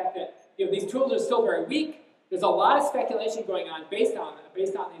with the fact that these tools are still very weak. There's a lot of speculation going on based on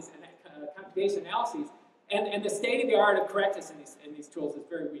these computation analyses, and the state of the art of correctness in these tools is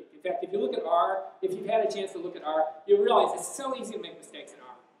very weak. In fact, if you look at R, if you've had a chance to look at R, you'll realize it's so easy to make mistakes in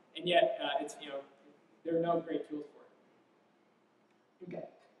R, and yet there are no great tools for it.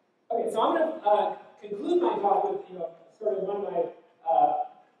 Okay, so I'm going to conclude my talk with sort of one of my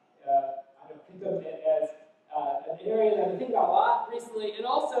think of it as an area that I've been thinking about a lot recently, and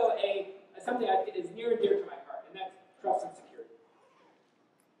also something that is near and dear to my heart, and that's trust and security.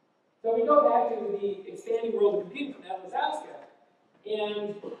 So we go back to the expanding world of computing from Ed Lazowska,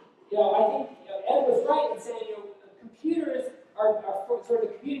 and I think Ed was right in saying computers are sort of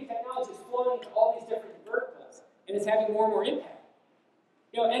the computing technology is flowing into all these different verticals, and it's having more and more impact.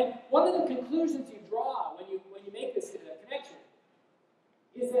 And one of the conclusions you draw when you make this connection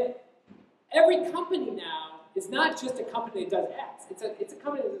is that every company now is not just a company that does X. It's a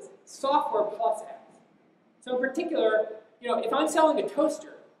company that does software plus X. So in particular, if I'm selling a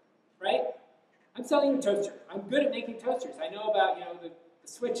toaster, right? I'm selling a toaster. I'm good at making toasters. I know about the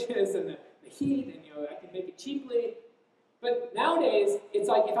switches and the heat, and I can make it cheaply. But nowadays, it's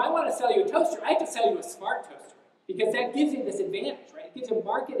like if I want to sell you a toaster, I have to sell you a smart toaster because that gives you this advantage, right? It gives you a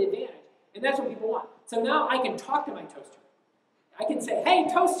market advantage, and that's what people want. So now I can talk to my toaster. I can say, "Hey,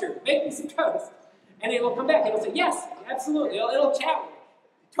 toaster, make me some toast," and it will come back. It'll say, "Yes, absolutely." It'll chat with me.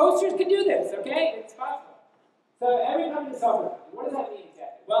 Toasters can do this, okay? It's possible. So every company is software company. What does that mean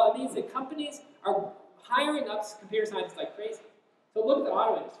exactly? Well, it means that companies are hiring up computer scientists like crazy. So look at the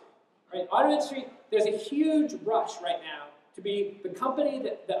auto industry. Right? Auto industry, there's a huge rush right now to be the company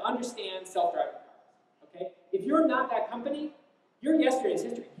that understands self-driving cars. Okay? If you're not that company, you're yesterday's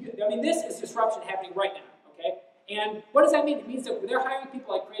history. This is disruption happening right now. Okay? And what does that mean? It means that they're hiring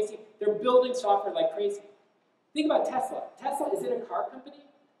people like crazy. They're building software like crazy. Think about Tesla. Tesla, is it a car company?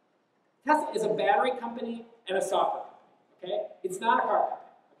 Tesla is a battery company and a software company. Okay? It's not a car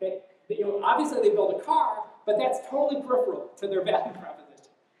company. Okay? Obviously they build a car, but that's totally peripheral to their value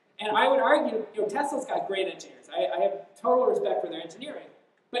proposition. And I would argue, Tesla's got great engineers. I have total respect for their engineering.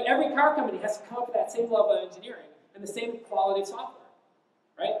 But every car company has to come up with that same level of engineering and the same quality of software.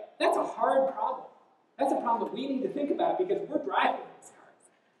 Right? That's a hard problem. That's a problem that we need to think about because we're driving these cars.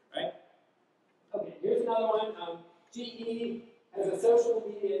 Right? Okay, here's another one. GE has a social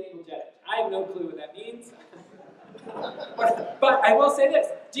media enabled jet engine. I have no clue what that means. but I will say this.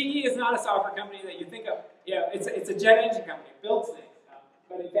 GE is not a software company that you think of. It's a jet engine company. It builds things.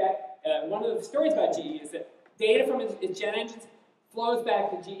 But in fact, one of the stories about GE is that data from its jet engines flows back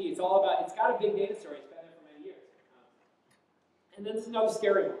to GE. It's got a big data storage. It's been there for many years. And then there's another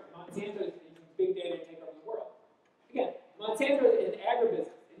scary one. Monsanto is using big data to take over the world. Again, Monsanto is in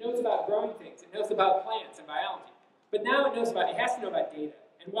agribusiness. It knows about growing things. It knows about plants and biology. But now it has to know about data.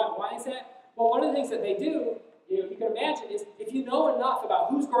 And why is that? Well, one of the things that they do, you can imagine is if you know enough about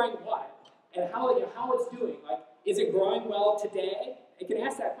who's growing what and how, how it's doing, like, is it growing well today? It can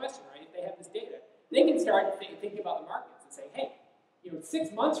ask that question, right? If they have this data, they can start thinking about the markets and say, hey,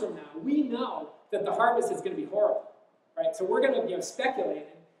 6 months from now, we know that the harvest is going to be horrible, right? So we're going to speculate,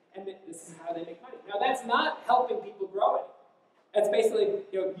 and this is how they make money. Now, that's not helping people grow it. That's basically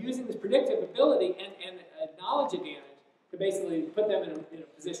using this predictive ability and a knowledge advantage to basically put them in a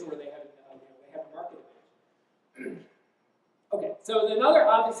position where they have a market advantage. Okay, so another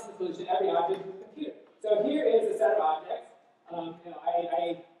obvious conclusion: every object is a computer. So here is a set of objects.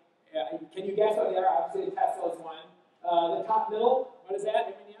 Can you guess what they are? Obviously, Tesla is one. The top middle, what is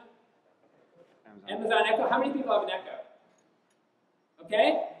that? Amazon Echo. How many people have an Echo?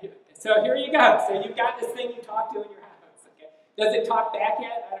 Okay, so here you go. So you've got this thing you talk to in your house. Okay, does it talk back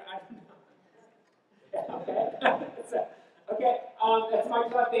yet? I don't know. Okay, okay. That's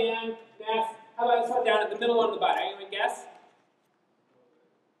Microsoft Band. Next, how about this one down at the middle on the bottom? Anyone guess?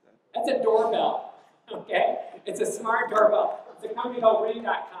 That's a doorbell. Okay, it's a smart doorbell. It's a company called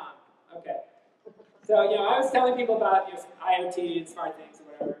Ring.com. Okay. So, I was telling people about IoT and smart things or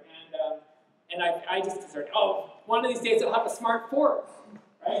whatever, and I just deserted. Oh, one of these days they'll have a smart fork,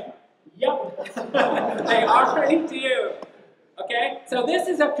 right? Yep, they already do. Okay, so this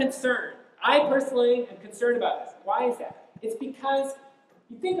is a concern. I personally am concerned about this. Why is that? It's because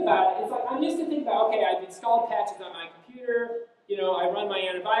you think about it. It's like I'm used to thinking about, okay, I've installed patches on my computer. I run my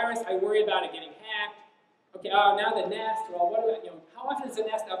antivirus. I worry about it getting hacked. Okay, oh, now the Nest. Well, what about how often is the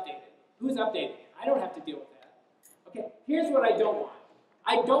Nest updated? Who's updating it? I don't have to deal with that. Okay, here's what I don't want.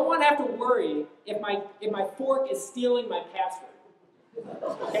 I don't want to have to worry if my fork is stealing my password.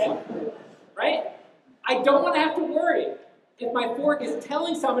 Okay? Right? I don't want to have to worry if my fork is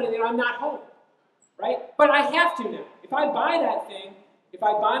telling somebody that I'm not home. Right? But I have to now. If I buy that thing, if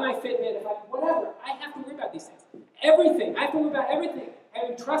I buy my Fitbit, whatever, I have to worry about these things. Everything. I have to worry about everything.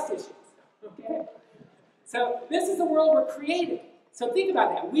 Having trust issues. Okay? So this is the world we're creating. So think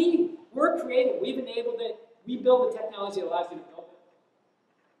about that. We're creating. We've enabled it. We build the technology that allows you to build it.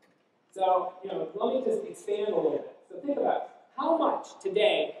 So, let me just expand a little bit. So think about it. How much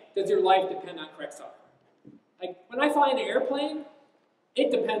today does your life depend on correct software? Like, when I fly in an airplane,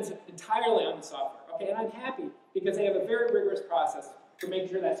 it depends entirely on the software. Okay, and I'm happy because they have a very rigorous process to make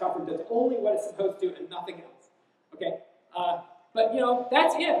sure that software does only what it's supposed to and nothing else. Okay, but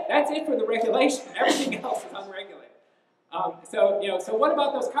that's it. That's it for the regulation. Everything else is unregulated. So what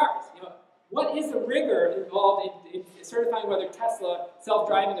about those cars? What is the rigor involved in certifying whether Tesla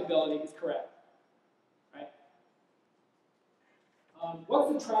self-driving ability is correct? Right?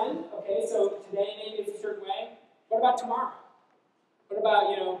 What's the trend? Okay, so today maybe it's a certain way. What about tomorrow? What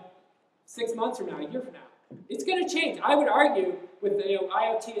about 6 months from now, a year from now? It's going to change. I would argue with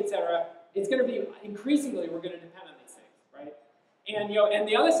IoT, etc. It's going to be increasingly we're going to depend on these things, right? And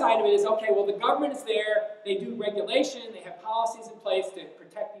the other side of it is, okay, well, the government is there. They do regulation. They have policies in place to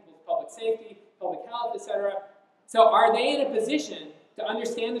protect people's public safety, public health, etc. So are they in a position to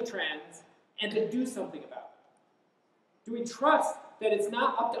understand the trends and to do something about it? Do we trust that it's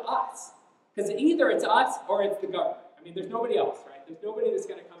not up to us? Because either it's us or it's the government. I mean, there's nobody else, right? There's nobody that's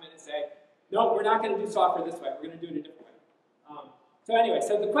going to come in and say, no, we're not going to do software this way. We're going to do it a different way. So anyway,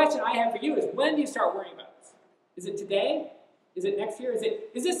 so the question I have for you is, when do you start worrying about this? Is it today? Is it next year?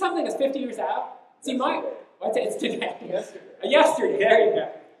 Is this something that's 50 years out? See, it's today. Yesterday. There you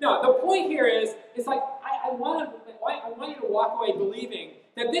go. No, the point here is, it's like I want you to walk away believing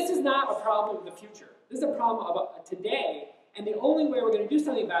that this is not a problem of the future. This is a problem of today, and the only way we're going to do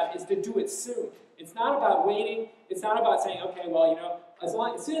something about it is to do it soon. It's not about waiting. It's not about saying, okay, well, as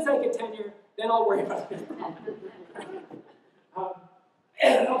soon as I get tenure, then I'll worry about it.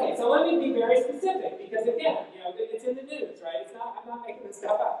 Okay, so let me be very specific, because again, it's in the news, right? I'm not making this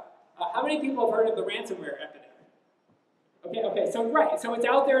stuff up. How many people have heard of the ransomware epidemic? Okay, so it's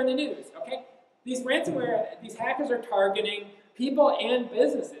out there in the news, okay? These hackers are targeting people and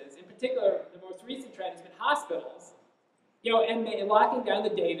businesses. In particular, the most recent trend has been hospitals, and locking down the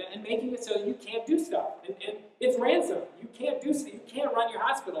data and making it so you can't do stuff. And it's ransom. You can't run your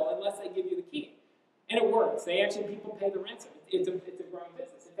hospital unless they give you the key. And it works. People pay the ransom. It's a growing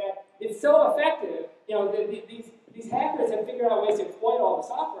business. In fact, it's so effective, these hackers have figured out ways to exploit all the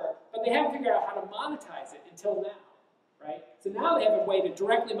software, but they haven't figured out how to monetize it until now, right? So now they have a way to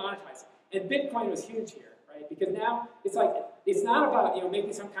directly monetize it. And Bitcoin was huge here, right? Because now it's not about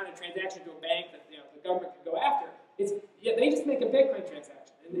making some kind of transaction to a bank that the government can go after. They just make a Bitcoin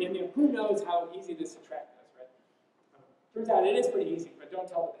transaction, and who knows how easy this to track is, right? Turns out it is pretty easy, but don't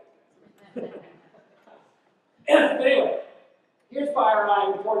tell the bad guys. But anyway, here's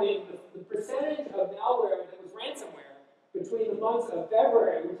FireEye reporting the percentage of malware that was ransomware between the months of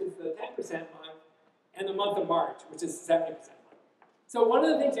February, which is the 10% month, and the month of March, which is 70% month. So one of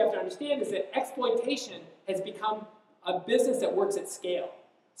the things you have to understand is that exploitation has become a business that works at scale.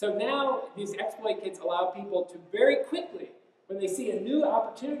 So now these exploit kits allow people to very quickly, when they see a new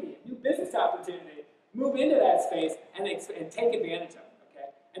opportunity, a new business opportunity, move into that space and take advantage of it. Okay,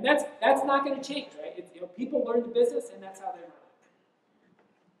 and that's not going to change, right? People learn the business, and that's how they run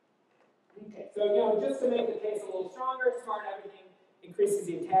it. Okay, so just to make the case a little stronger, smart everything increases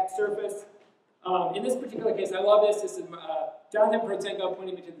the attack surface. In this particular case, I love this. This is Jonathan Prozenko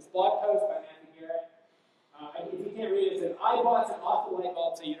pointing me to this blog post by Matthew Garrett. If you can't read it, it says, I bought some off the light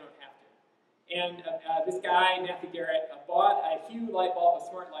bulb so you don't have to. And this guy, Matthew Garrett, bought a Hue light bulb, a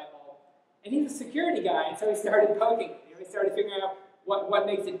smart light bulb. And he's a security guy, and so he started poking it. He started figuring out what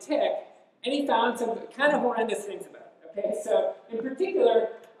makes it tick, and he found some kind of horrendous things about it. Okay, so in particular,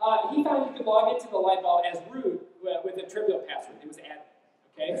 he found you could log into the light bulb as root with a trivial password. It was admin.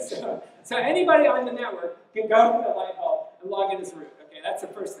 Okay, so anybody on the network can go to the light bulb and log in as root. Okay, that's the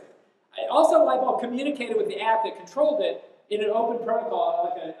first thing. Also, light bulb communicated with the app that controlled it in an open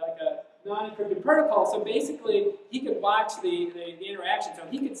protocol, like a non-encrypted protocol. So basically, he could watch the interaction. So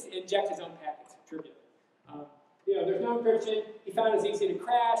he could inject his own packets trivially. There's no encryption. He found it was easy to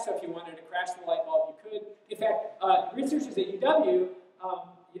crash. So if you wanted to crash the light bulb, you could. In fact, researchers at UW,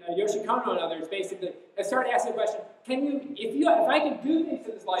 Yoshi Kono and others, basically have started asking the question: if I can do things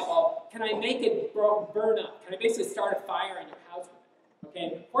to this light bulb, can I make it burn up? Can I basically start a fire in your house with it?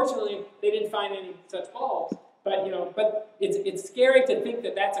 Okay. Fortunately, they didn't find any such bulbs. But it's scary to think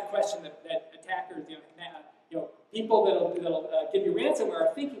that that's a question that attackers, people that'll give you ransomware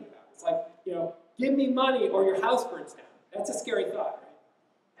are thinking about. It's like, give me money or your house burns down. That's a scary thought,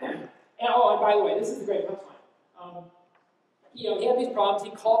 right? And by the way, this is a great punchline. He had these problems. He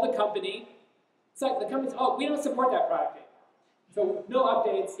called the company. It's like the company's, we don't support that product anymore. So no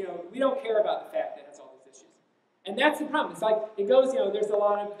updates. We don't care about the fact that it has all these issues. And that's the problem. It's like, it goes, there's a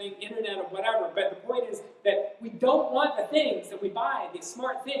lot of the internet or whatever, but the point is that we don't want the things that we buy, these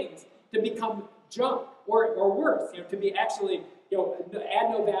smart things, to become junk or worse, to be actually, add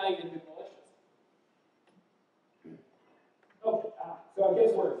no value and be malicious. Okay, so it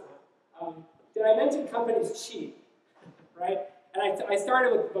gets worse. Did I mention companies cheat, right? And I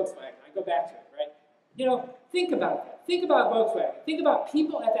started with Volkswagen. I go back to it, right? Think about that. Think about Volkswagen. Think about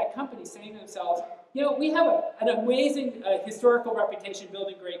people at that company saying to themselves, we have an amazing historical reputation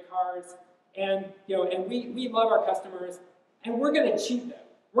building great cars, and we love our customers, and we're going to cheat them.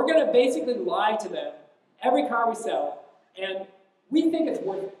 We're going to basically lie to them every car we sell, and we think it's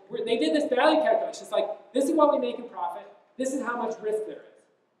worth it. They did this value calculation. It's like, this is what we make in profit. This is how much risk there is.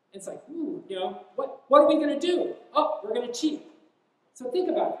 It's like, what are we going to do? We're going to cheat. So think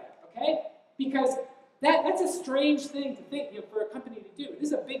about that, okay? Because that's a strange thing to think for a company to do. This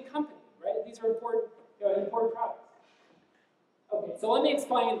is a big company. Right? These are important products. Okay, so let me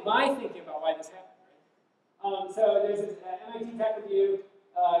explain my thinking about why this happened. Right? So there's this MIT Tech Review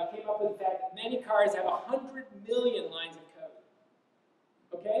came up with the fact that many cars have 100 million lines of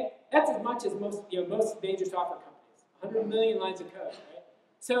code. Okay, that's as much as most major software companies. 100 million lines of code. Right?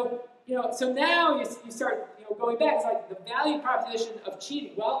 So so now you start going back. It's like the value proposition of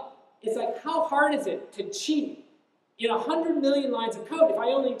cheating. Well, it's like, how hard is it to cheat in 100 million lines of code if I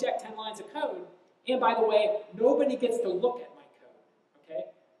only inject 10 lines of code? And by the way, nobody gets to look at my code, okay?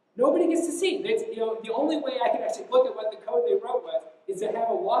 Nobody gets to see. The only way I can actually look at what the code they wrote was is to have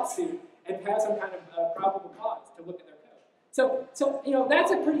a lawsuit and have some kind of probable cause to look at their code. So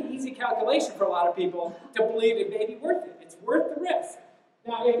that's a pretty easy calculation for a lot of people to believe it may be worth it. It's worth the risk.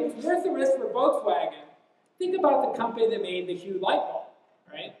 Now, if it's worth the risk for Volkswagen, think about the company that made the Hue light bulb,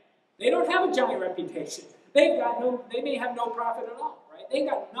 right? They don't have a giant reputation. They may have no profit at all, right? They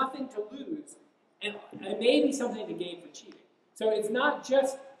got nothing to lose, and maybe something to gain for cheating. So it's not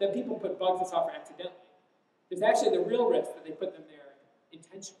just that people put bugs in software accidentally. There's actually the real risk that they put them there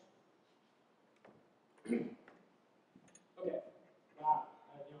intentionally. Okay. Wow.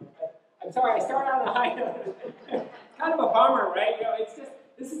 I'm sorry, I started on a high note. Kind of a bummer, right? It's just,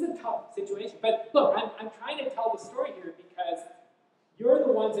 this is a tough situation. But look, I'm trying to tell the story here because you're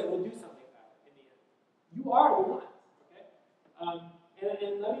the ones that will do something about it in the end. You are the ones, okay?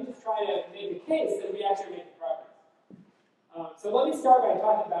 And let me just try to make a case that we actually make progress. So let me start by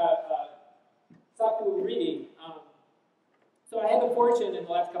talking about Saku Reed. So I had the fortune in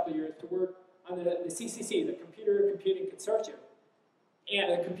the last couple of years to work on the CCC, the Computer Computing Consortium,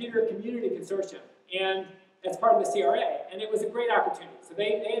 and the Computer Community Consortium, and as part of the CRA, and it was a great opportunity. So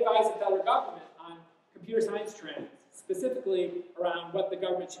they advised the federal government on computer science trends, specifically around what the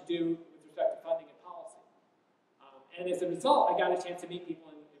government should do with respect to funding and policy. And as a result, I got a chance to meet people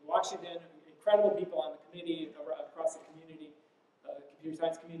in Washington, incredible people on the committee, across the community, computer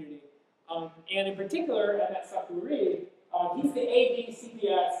science community. And in particular, at that Sakuri, he's the AD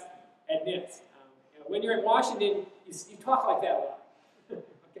CPS at NIST. When you're in Washington, you talk like that a lot.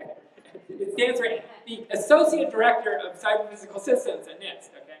 Okay. It stands for the Associate Director of Cyber-Physical Systems at NIST.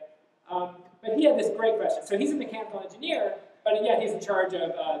 Okay. But he had this great question. So he's a mechanical engineer, but yet he's in charge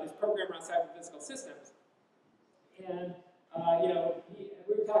of this program around cyber-physical systems. And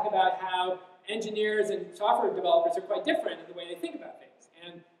we were talking about how engineers and software developers are quite different in the way they think about things.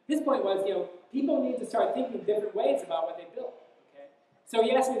 And his point was, people need to start thinking different ways about what they build. Okay? So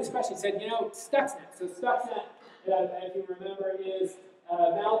he asked me this question. He said, Stuxnet. So Stuxnet, if you remember, is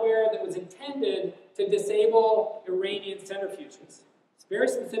malware that was intended to disable Iranian centrifuges. It's a very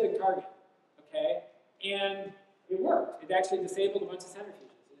specific target. Okay, and it worked. It actually disabled a bunch of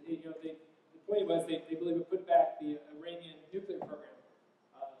centrifuges. The point was they believe it put back the Iranian nuclear program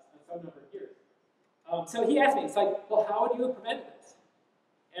in some number of years. So he asked me, it's like, well, how would you have prevented this?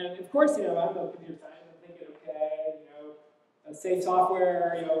 And of course, I'm a computer scientist. I'm thinking, okay, safe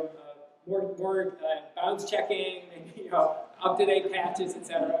software, more bounds checking, maybe, up-to-date patches,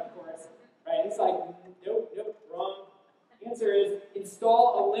 etc. Of course, right? It's like, nope, wrong. The answer is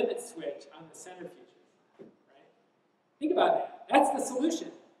install a limit switch on the centrifuges. Right? Think about that. That's the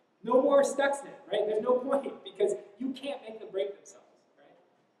solution. No more Stuxnet, right? There's no point because you can't make them break themselves, right?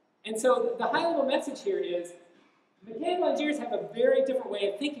 And so the high-level message here is mechanical engineers have a very different way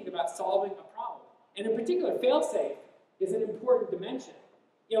of thinking about solving a problem. And in particular, fail-safe is an important dimension.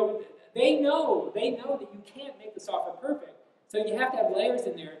 They know that you can't make the software perfect, so you have to have layers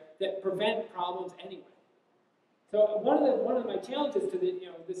in there that prevent problems anyway. So one of my challenges to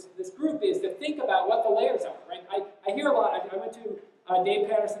this group is to think about what the layers are, right? I hear a lot. I went to Dave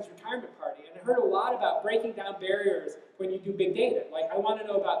Patterson's retirement party, and I heard a lot about breaking down barriers when you do big data. Like, I want to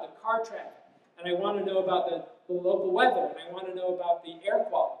know about the car traffic, and I want to know about the local weather, and I want to know about the air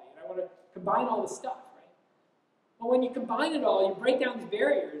quality, and I want to combine all this stuff, right? Well, when you combine it all, you break down these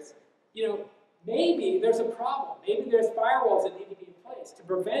barriers, maybe there's a problem. Maybe there's firewalls that need to be in place to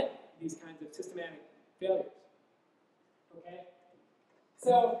prevent these kinds of systematic failures. Okay?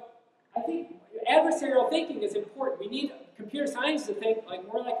 So I think adversarial thinking is important. We need computer science to think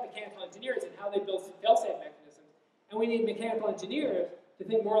more like mechanical engineers and how they build fail-safe mechanisms. And we need mechanical engineers to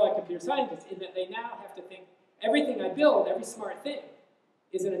think more like computer scientists in that they now have to think everything I build, every smart thing,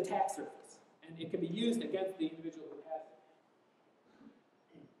 is an attack surface. And it can be used against the individual who has it.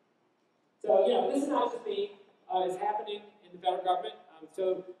 So, this is not just me. It's happening in the federal government.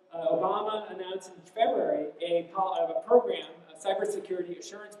 Obama announced in February a program, a cybersecurity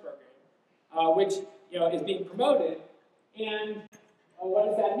assurance program, which is being promoted. And what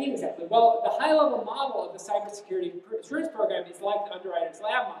does that mean exactly? Well, the high-level model of the cybersecurity assurance program is like the Underwriter's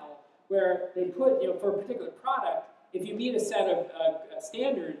Lab model, where they put, for a particular product, if you meet a set of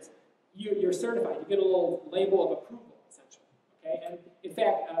standards, you're certified. You get a little label of approval, essentially. Okay, and in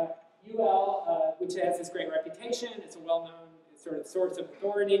fact, UL, which has this great reputation, it's a well-known sort of source of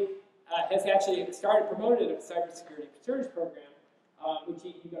authority, has actually promoted a cybersecurity assurance program, which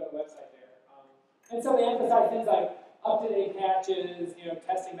you go to the website there. And so they emphasize things like up-to-date patches,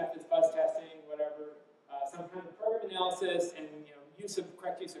 testing methods, buzz testing, whatever, some kind of program analysis, and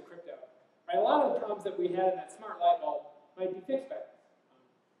correct use of crypto. Right? A lot of the problems that we had in that smart light bulb might be fixed by this.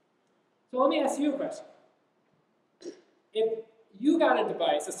 So let me ask you a question. If you got a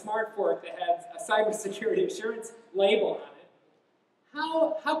device, a smart fork that has a cybersecurity assurance label on it,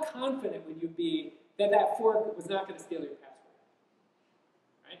 how confident would you be that that fork was not going to steal your password?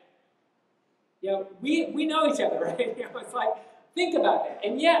 Right? We know each other, right? It's like, think about that.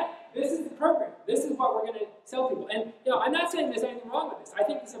 And yet, this is the program. This is what we're going to tell people. And I'm not saying there's anything wrong with this. I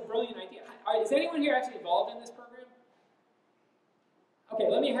think it's a brilliant idea. Is anyone here actually involved in this program? Okay,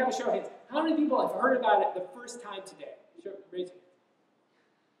 let me have a show of hands. How many people have heard about it the first time today? Raise your hand.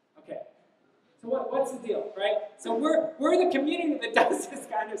 Okay. So what's the deal, right? So we're the community that does this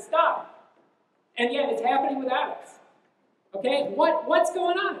kind of stuff. And yet it's happening without us. Okay? What's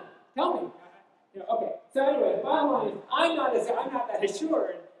going on? Tell me. Okay. So anyway, the bottom line is I'm not that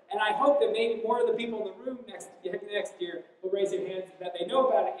assured, and I hope that maybe more of the people in the room next year will raise their hands that they know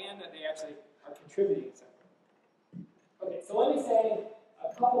about it and that they actually are contributing something. Okay, so let me say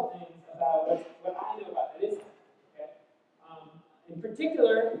a couple things about what I know about that is. Okay? In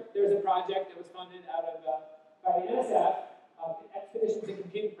particular, there's a project that was funded out of by the NSF, Expeditions and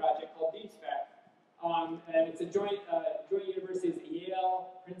Computing Project called DeepSpec, and it's a joint universities at Yale,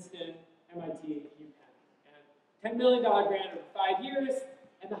 Princeton, MIT, UPenn, and $10 million grant over 5 years.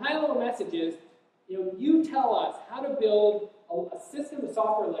 And the high-level message is, you tell us how to build a system of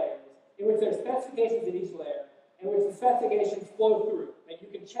software layers in which there are specifications in each layer, in which the specifications flow through, that you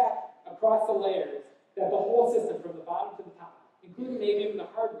can check across the layers that the whole system, from the bottom to the top, including maybe even the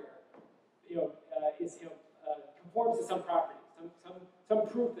hardware, conforms to some properties, some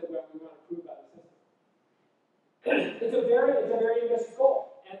proof that we want to prove about the system. It's a very ambitious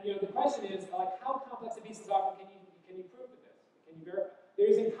goal, and the question is, how complex a piece of software can you prove with this? Can you verify? They're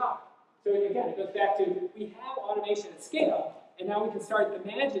using copy. So again, it goes back to, we have automation at scale, and now we can start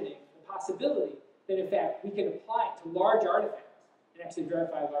imagining the possibility that in fact we can apply it to large artifacts and actually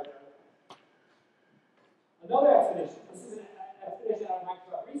verify large artifacts. Another expedition. This is an expedition out of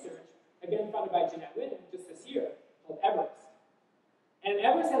Microsoft Research, again funded by Jeanette Winnan just this year, called Everest. And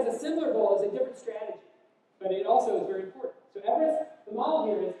Everest has a similar goal as a different strategy, but it also is very important. So Everest, the model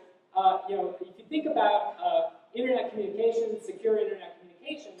here is, if you think about internet communications, secure internet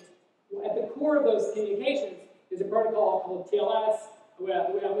communications, at the core of those communications is a protocol called TLS,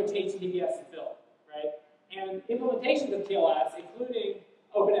 on which HTTPS is built, right? And implementations of TLS, including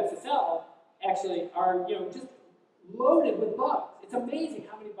OpenSSL, actually are just loaded with bugs. It's amazing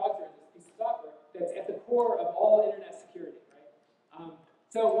how many bugs are in this piece of software that's at the core of all internet security, right?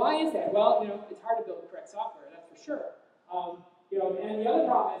 So why is that? Well, it's hard to build the correct software, that's for sure. And the other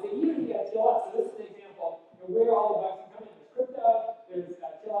problem is that even if you get TLS, so this is an example where all the bugs can come in. There's crypto, there's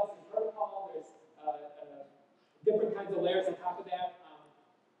TLS and protocol, there's different kinds of layers on top of that.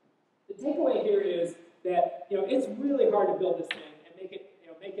 The takeaway here is that it's really hard to build this thing and make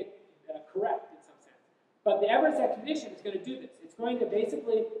it correct in some sense. But the Everest expedition is going to do this. It's going to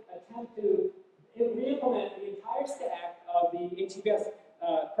basically attempt to re-implement the entire stack of the HTTPS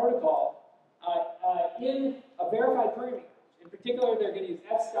protocol in a verified programming language. In particular, they're going to use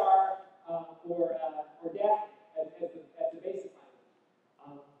F-star or Daphne as the basis language.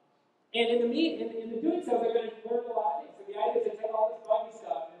 And in the doing so, they're going to learn a lot of things. So the idea is to take all this buggy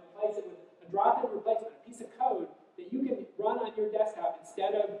stuff and replace it with a drop-in replacement, a piece of code that you can run on your desktop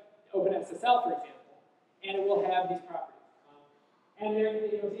instead of OpenSSL, for example, and it will have these properties. And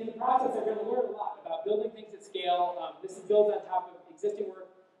in the process, they're going to learn a lot about building things at scale. This is built on top of existing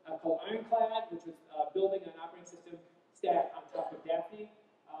work called Ironclad, which was building an operating system stack on top of Daphne.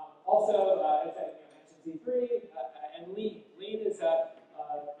 Also, as I mentioned, Z3 and Lean. Lean is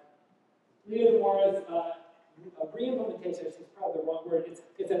Leonora's re-implementation, which is probably the wrong word.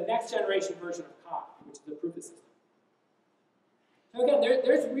 It's a next generation version of COP, which is a proof of system. So again,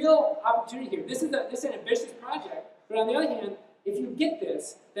 there's real opportunity here. This is an ambitious project, but on the other hand, if you get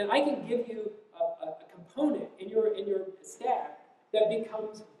this, then I can give you a component in your stack that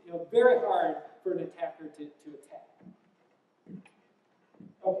becomes very hard for an attacker to attack.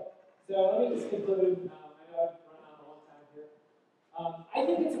 Okay, so let me just conclude. I know I've run on a long time here. I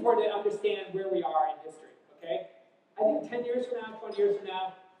think it's important to understand where we are in history, okay? I think 10 years from now, 20 years from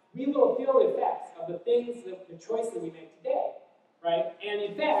now, we will feel the effects of the things, the choices we make today, right? And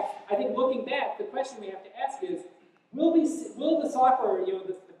in fact, I think looking back, the question we have to ask is, will the software,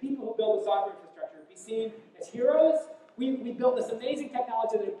 the people who build the software infrastructure be seen as heroes? We built this amazing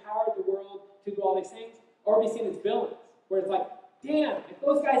technology that empowered the world to do all these things, or be seen as villains, where it's like, damn, if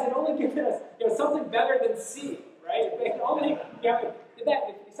those guys had only given us something better than C, right? If they had only,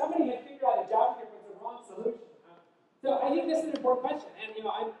 if somebody had figured out that JavaScript was the wrong solution. So I think this is an important question, and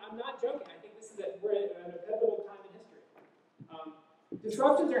I'm not joking. I think we're at a pivotal time in history.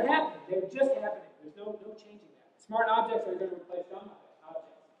 Disruptions are happening; they're just happening. There's no changing that. Smart objects are going to replace dumb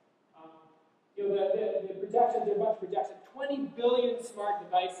objects. The projections, there are a bunch of projections. 20 billion smart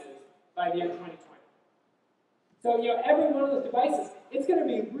devices by the year 2020. So every one of those devices, it's going to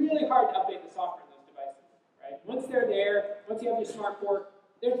be really hard to update the software in those devices, right? Once they're there, once you have your smart port,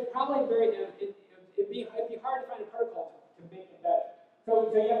 there's probably it'd be hard to find a protocol to make it better. So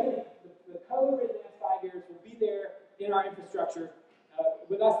you have to think the code written in the next 5 years will be there in our infrastructure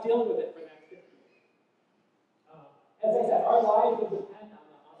with us dealing with it for the next 50 years. As I said, our lives will depend on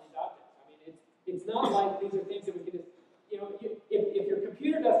these objects. I mean, it's not like these are things that we can just, if your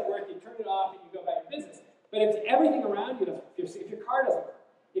computer doesn't work, you turn it off and you go about your business. But if everything around you doesn't work, if your car doesn't work,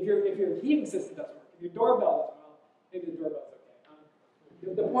 if your heating system doesn't work, if your doorbell doesn't work, maybe the doorbell's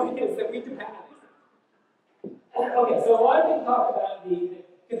okay. The point is that we depend on these things. Okay, so a lot of people talk about the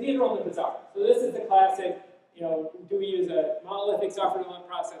cathedral and the bazaar. So this is the classic, do we use a monolithic software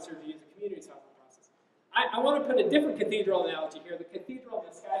development process or do we use a community software process? I want to put a different cathedral analogy here, the cathedral and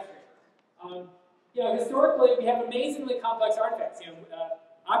the skyscraper. Historically, we have amazingly complex artifacts,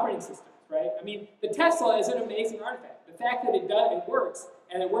 operating systems. Right? I mean, the Tesla is an amazing artifact. The fact that it works,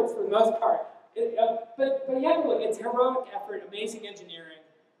 and it works for the most part. But you have to look, it's heroic effort, amazing engineering,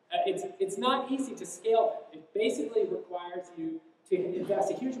 It's not easy to scale that. It basically requires you to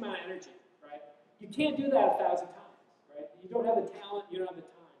invest a huge amount of energy, right? You can't do that 1,000 times, right? You don't have the talent, you don't have the time.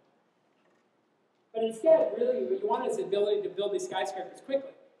 But instead, really, what you want is the ability to build these skyscrapers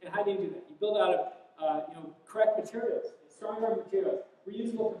quickly. And how do you do that? You build out of correct materials, stronger materials,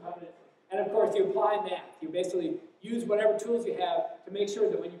 reusable components, and of course, you apply math. You basically use whatever tools you have to make sure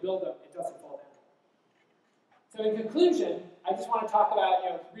that when you build them, it doesn't fall down. So in conclusion, I just want to talk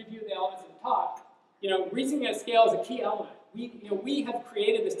about, review the elements of the talk. Reasoning at scale is a key element. We have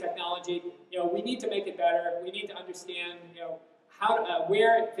created this technology. We need to make it better. We need to understand,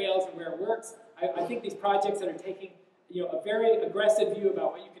 where it fails and where it works. I think these projects that are taking, a very aggressive view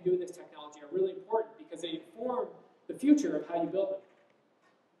about what you can do with this technology are really important because they inform the future of how you build them.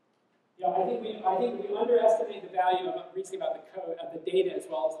 I think we underestimate the value of reasoning about the code, of the data as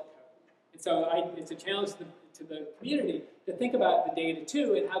well as the code. And so it's a challenge to the community to think about the data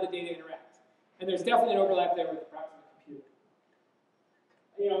too and how the data interacts. And there's definitely an overlap there with the proximate computer.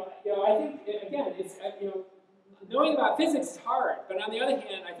 I think again, it's knowing about physics is hard, but on the other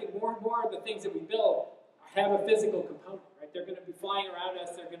hand, I think more and more of the things that we build have a physical component, right? They're going to be flying around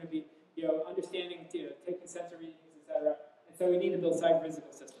us. They're going to be, understanding, taking sensor readings, etc. And so we need to build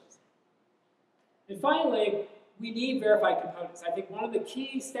cyber-physical systems. And finally, we need verified components. I think one of the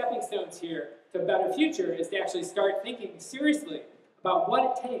key stepping stones here to a better future is to actually start thinking seriously about what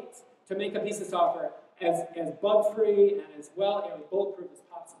it takes to make a piece of software as bug-free and as bulletproof as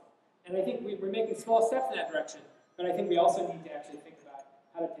possible. And I think we're making small steps in that direction, but I think we also need to actually think about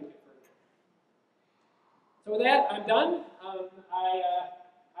how to take it further. So with that, I'm done.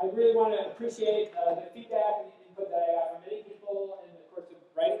 I really want to appreciate the feedback and the input that I got from many people in the course of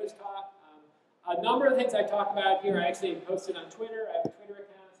writing this talk. A number of things I talk about here I actually posted on Twitter. I have a Twitter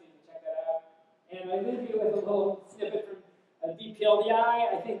account, so you can check that out. And I leave you with a little snippet from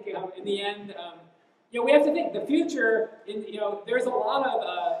DPLDI. I think in the end, we have to think the future. There's a lot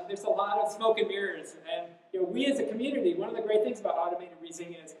of smoke and mirrors, and we as a community, one of the great things about automated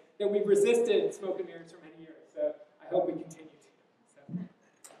reasoning is that we've resisted smoke and mirrors for many years. So I hope we continue to.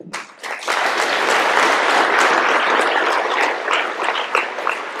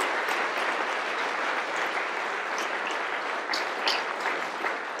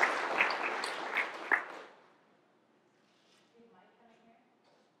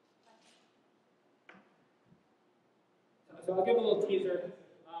 So I'll give a little teaser.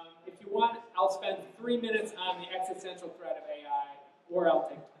 If you want, I'll spend 3 minutes on the existential threat of AI, or I'll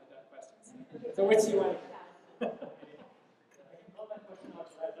take questions. So which do you want to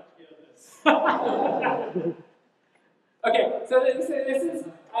do? Okay, so this is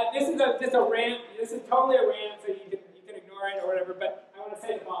a rant. This is totally a rant, so you can ignore it or whatever. But I want to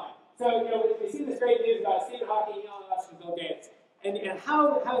say the following. So we see this great news about Stephen Hawking, Elon Musk, and Bill Gates. And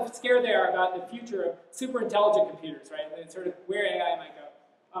how scared they are about the future of super intelligent computers, right? And sort of where AI might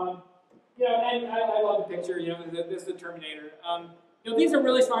go. And I love the picture. This is the Terminator. These are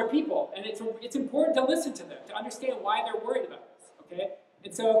really smart people, and it's important to listen to them to understand why they're worried about this. Okay,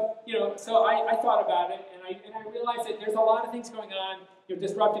 and so I thought about it, and I realized that there's a lot of things going on.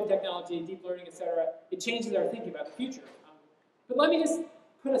 Disruptive technology, deep learning, etc. It changes our thinking about the future. But let me just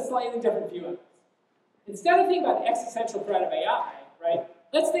put a slightly different view on this. Instead of thinking about the existential threat of AI, right,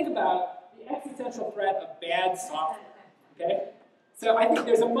 let's think about the existential threat of bad software, okay? So I think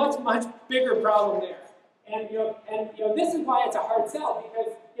there's a much, much bigger problem there. And this is why it's a hard sell,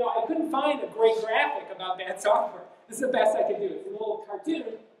 because, I couldn't find a great graphic about bad software. This is the best I can do. It's a little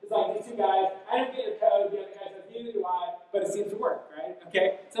cartoon. It's like these two guys, I don't get your code, the other guy says, neither do I, but it seems to work, right?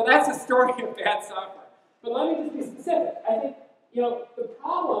 Okay? So that's the story of bad software. But let me just be specific. I think, the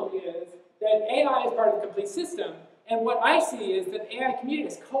problem is that AI is part of the complete system, and what I see is that the AI community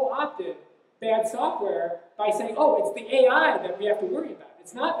has co-opted bad software by saying, oh, it's the AI that we have to worry about.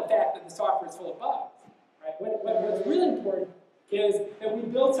 It's not the fact that the software is full of bugs. Right? What's really important is that we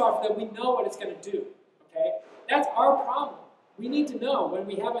build software that we know what it's going to do. Okay? That's our problem. We need to know when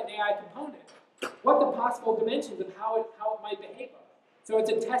we have an AI component what the possible dimensions of how it might behave are. So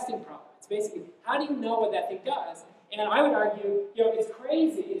it's a testing problem. It's basically, how do you know what that thing does? And I would argue, it's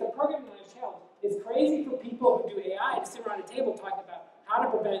crazy. It's a programming language challenge. It's crazy for people who do AI to sit around a table talking about how to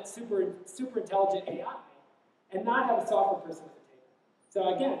prevent super intelligent AI and not have a software person at the table.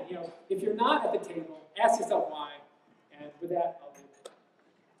 So again, if you're not at the table, ask yourself why. And with that, I'll leave it.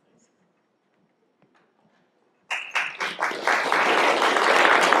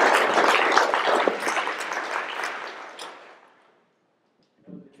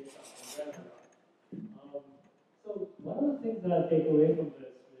 So one of the things that I take away from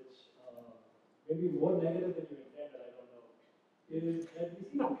this, which maybe more negative than you intended, I don't know, is that we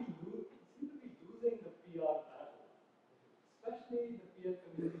seem to be losing the PR battle, especially the peer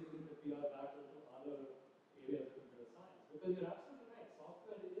community losing the PR battle to other areas of computer science. Because you're absolutely right,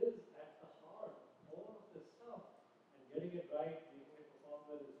 software is at the heart of all of this stuff, and getting it right, making it perform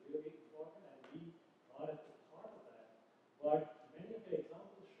well is really important, and we are at the heart of that. But many of the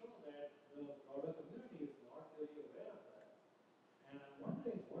examples show that the broader community is not really aware of that. And I'm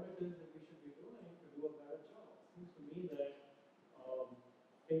wondering what it is that we should be doing to do a better job. It seems to me that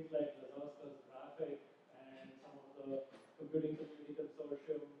things like Lazarus graphic and some of the computing community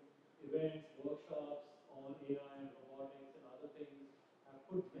consortium events, workshops on AI and robotics and other things have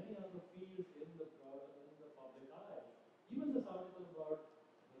put many other fields in the public eye. Even this article about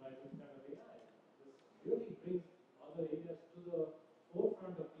the rising standard of AI, this really brings other areas to the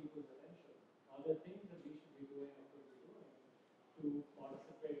forefront of people's attention. Are there things that we should be doing or could be doing to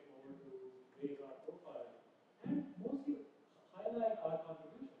participate more, to raise our profile, and mostly highlight our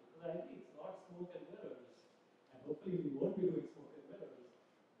contribution? Because I think it's not smoke and mirrors, and hopefully we won't be doing smoke and mirrors,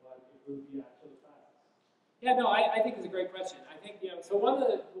 but it will be actual facts. Yeah, no, I think it's a great question. I think, so one of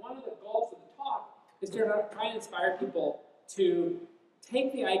the goals of the talk is to try and inspire people to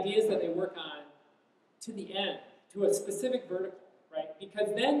take the ideas that they work on to the end, to a specific vertical, right?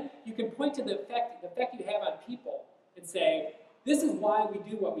 Because then you can point to the effect you have on people and say, this is why we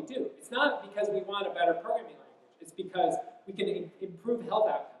do what we do. It's not because we want a better programming language. It's because we can improve health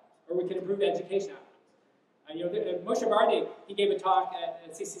outcomes, or we can improve education outcomes. Moshe Bardi, he gave a talk at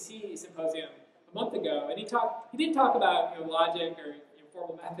a CCC symposium a month ago, and he didn't talk about logic or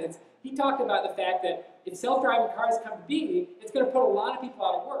formal methods. He talked about the fact that if self-driving cars come to be, it's going to put a lot of people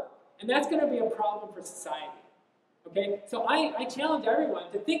out of work, and that's going to be a problem for society. Okay, so I challenge everyone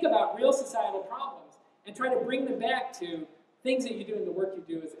to think about real societal problems and try to bring them back to things that you do in the work you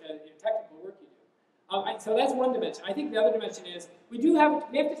do, as technical work you do. So that's one dimension. I think the other dimension is we have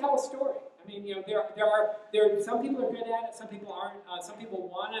to tell a story. I mean, there are some people are good at it, some people aren't. Some people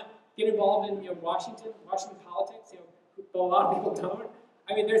want to get involved in Washington politics. But a lot of people don't.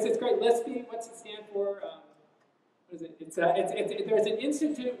 I mean, there's this great LISP. What's it stand for? What is it? There's an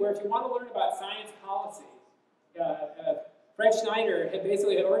institute where if you want to learn about science policy, Fred Schneider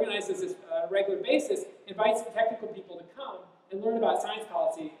had organized this on a regular basis, invites the technical people to come and learn about science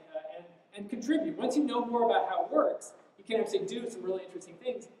policy and contribute. Once you know more about how it works, you can actually do some really interesting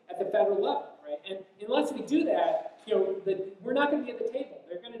things at the federal level, right? And unless we do that, we're not going to be at the table.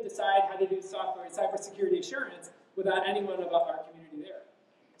 They're going to decide how to do software and cybersecurity assurance without anyone of our community there.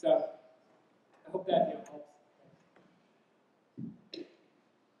 So I hope that helps.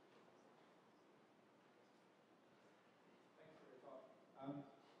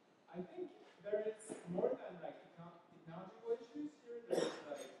 I think there is more than technological issues here. There is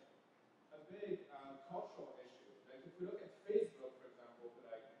a big cultural issue. Like if we look at Facebook, for example,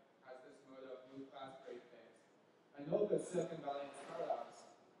 that has this mode of new class grade things. I know the Silicon Valley startups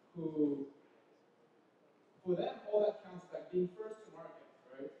who, for them, all that counts is being first to market,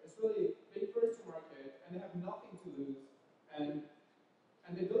 right? It's really being first to market, and they have nothing to lose, and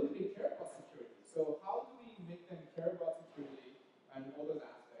they don't really care about security. So how do we make them care about security and all those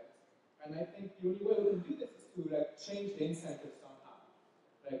aspects? And I think the only way we can do this is to change the incentives somehow,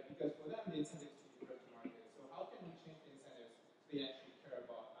 because for them the incentive is to be first to market. So how can we change the incentives so they actually care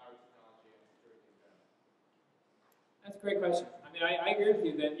about our technology and security in general? That's a great question. I mean, I agree with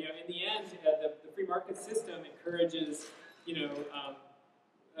you that in the end the free market system encourages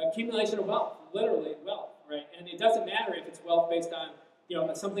accumulation of wealth, literally wealth, right? And it doesn't matter if it's wealth based on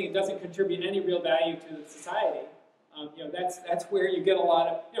something that doesn't contribute any real value to society. That's where you get a lot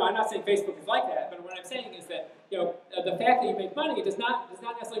of, I'm not saying Facebook is like that, but what I'm saying is that, the fact that you make money does not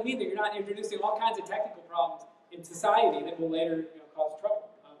necessarily mean that you're not introducing all kinds of technical problems in society that will later, cause trouble.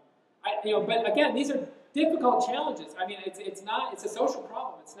 But again, these are difficult challenges. I mean, it's a social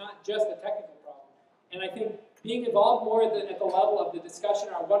problem. It's not just a technical problem. And I think being involved more at the level of the discussion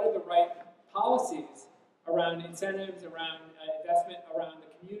on what are the right policies around incentives, around investment, around the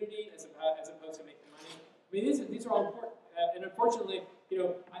community, as opposed to making money. I mean, these are all important, and unfortunately,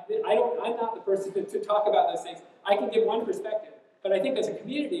 I'm not the person to talk about those things. I can give one perspective, but I think as a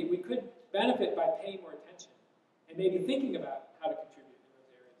community, we could benefit by paying more attention and maybe thinking about how to contribute in those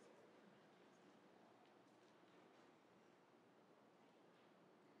areas.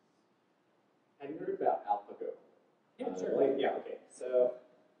 Have you heard about AlphaGo? Yeah, sure. Okay. So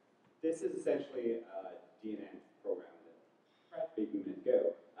this is essentially a DNN program that big movement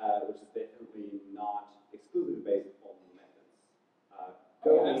Go, which is definitely not exclusively based on formal methods.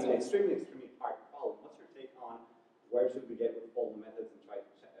 Go being an extremely hard problem. What's your take on where should we get with formal methods and try to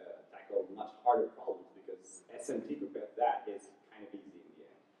tackle much harder problems? Because SMT compared to that is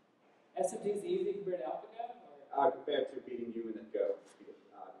SMT is easy compared to AlphaGo? Compared to beating you in a Go, because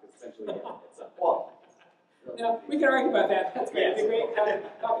essentially, yeah, it's a well. Now, we can argue about that. That's great. Yes. It'd be great to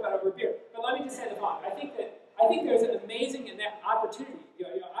talk about it over beer. But let me just say the following. I think there's an amazing opportunity.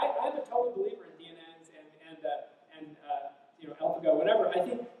 I'm a total believer in DNNs and AlphaGo, whatever. I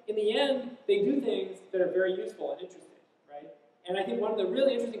think in the end, they do things that are very useful and interesting, right? And I think one of the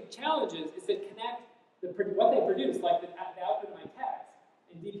really interesting challenges is to connect what they produce, like the output of my text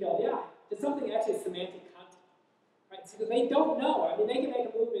in DPLDI, to something actually semantic content, right? So they don't know. I mean, they can make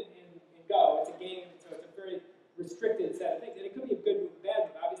a move in Go. It's a game, so it's a very restricted set of things. And it could be a good move, a bad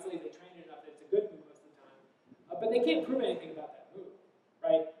move. Obviously, they train it enough that it's a good move most of the time. But they can't prove anything about that move,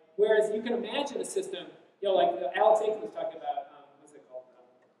 right? Whereas you can imagine a system, like Alex Aiken was talking about, what's it called?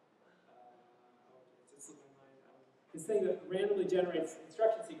 It's just in my mind. This thing that randomly generates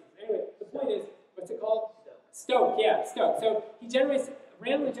instruction sequences. Anyway, the point is, what's it called? Stoke, yeah, Stoke. So he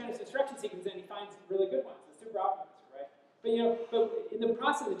randomly generates instruction sequences and he finds really good ones, the super optimizer, right? But in the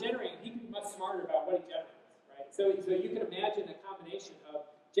process of generating, he can be much smarter about what he generates, right? So you can imagine a combination of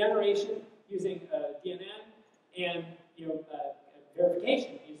generation using DNN and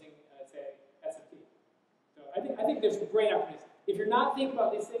verification using, say, SMT. So I think there's great opportunities. If you're not thinking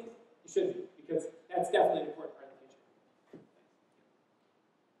about these things, you should be, because that's definitely an important part of the future.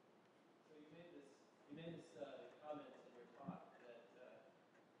 So you made this comment in your talk that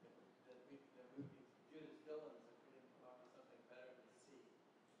we would be viewed as villains if we didn't come up with something better than C.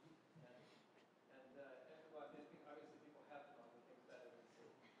 Well, I think obviously people have come up with things better than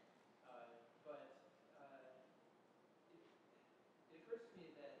C. But it occurs to me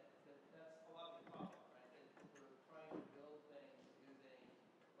that that's a lot of the problem, right? That we're trying to build things using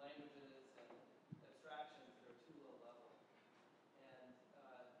languages and abstractions that are too low level. And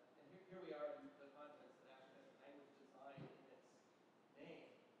here we are in the context that actually has language design in its name.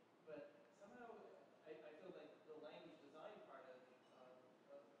 But somehow I feel like the language design part of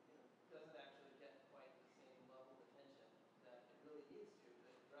doesn't actually get quite the same level of attention that it really needs to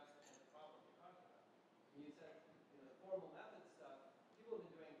address the kind of problem you're talking about. And you said, the formal method stuff, people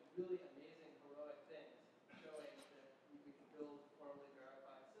have been doing really amazing, heroic things, showing that we can build formally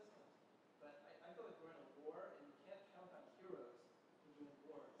verified systems. But I feel like we're in a war, and you can't count on heroes to win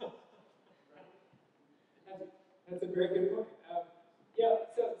wars. Right? That's a very good point.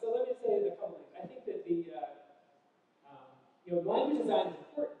 So let me say a couple things. I think that the language design is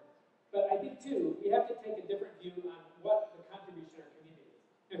important, but I think too we have to take a different view on what the contribution of our community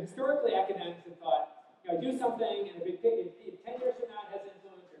is. Historically, academics have thought, I do something, and if 10 years from now it has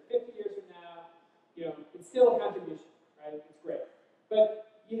influence, or 50 years from now, it's still a contribution, right? It's great,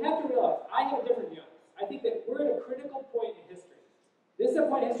 but you have to realize I have a different view on this. I think that we're at a critical point in history. This is a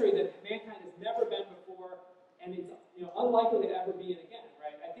point in history that mankind has never been before, and it's unlikely to ever be it again,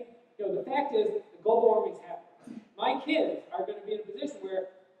 right? I think the fact is that global warming is happening. My kids are going to be in a position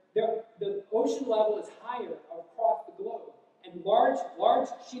where the ocean level is higher across the globe, and large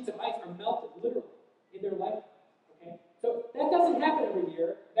sheets of ice are melted literally in their lifetime. Okay, so that doesn't happen every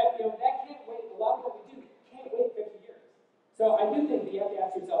year. That can't wait. A lot of what we do can't wait 50 years. So I do think that you have to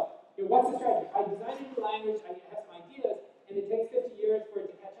ask yourself, what's the strategy? I designed a new language. I have some ideas, and it takes 50 years for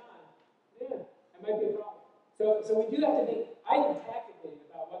it to catch on. Yeah, that might be a problem. So we do have to think, I think, tactically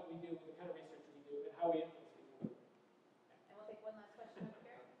about what we do, the kind of research we do, and how we influence people. And we'll take one last question over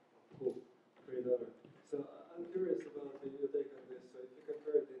here. Cool. Great honor. So I'm curious about your take on this. So if you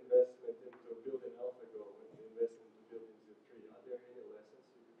compare the investment into building AlphaGo and the investment into building Z3, are there any lessons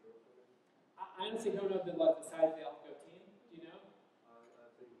you could draw from it? I honestly don't know the size of the AlphaGo team. Do you know? I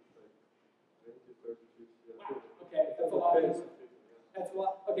think it's like 20, 30, 50. Wow. Okay, that's a lot. That's a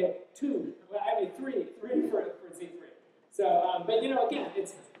lot. Okay, 2. Well, I mean 3 for Z3. So, but again,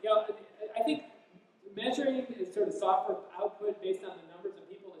 it's I think measuring is sort of software output based on the numbers of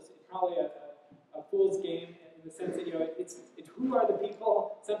people is probably a fool's game in the sense that it's who are the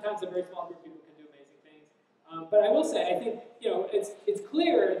people. Sometimes a very small group of people can do amazing things. But I will say, I think it's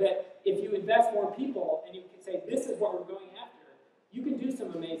clear that if you invest more people and you can say this is what we're going after, you can do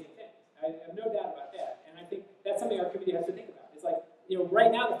some amazing things. I have no doubt about that. And I think that's something our community has to think about. It's like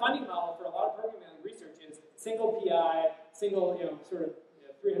right now the funding model for a lot of programming research is single PI, single sort of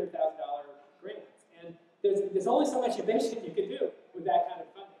 $300,000 grants. And there's only so much innovation you can do with that kind of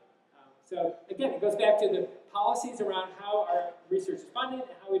funding. So again, it goes back to the policies around how our research is funded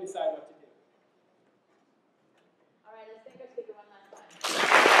and how we decide what to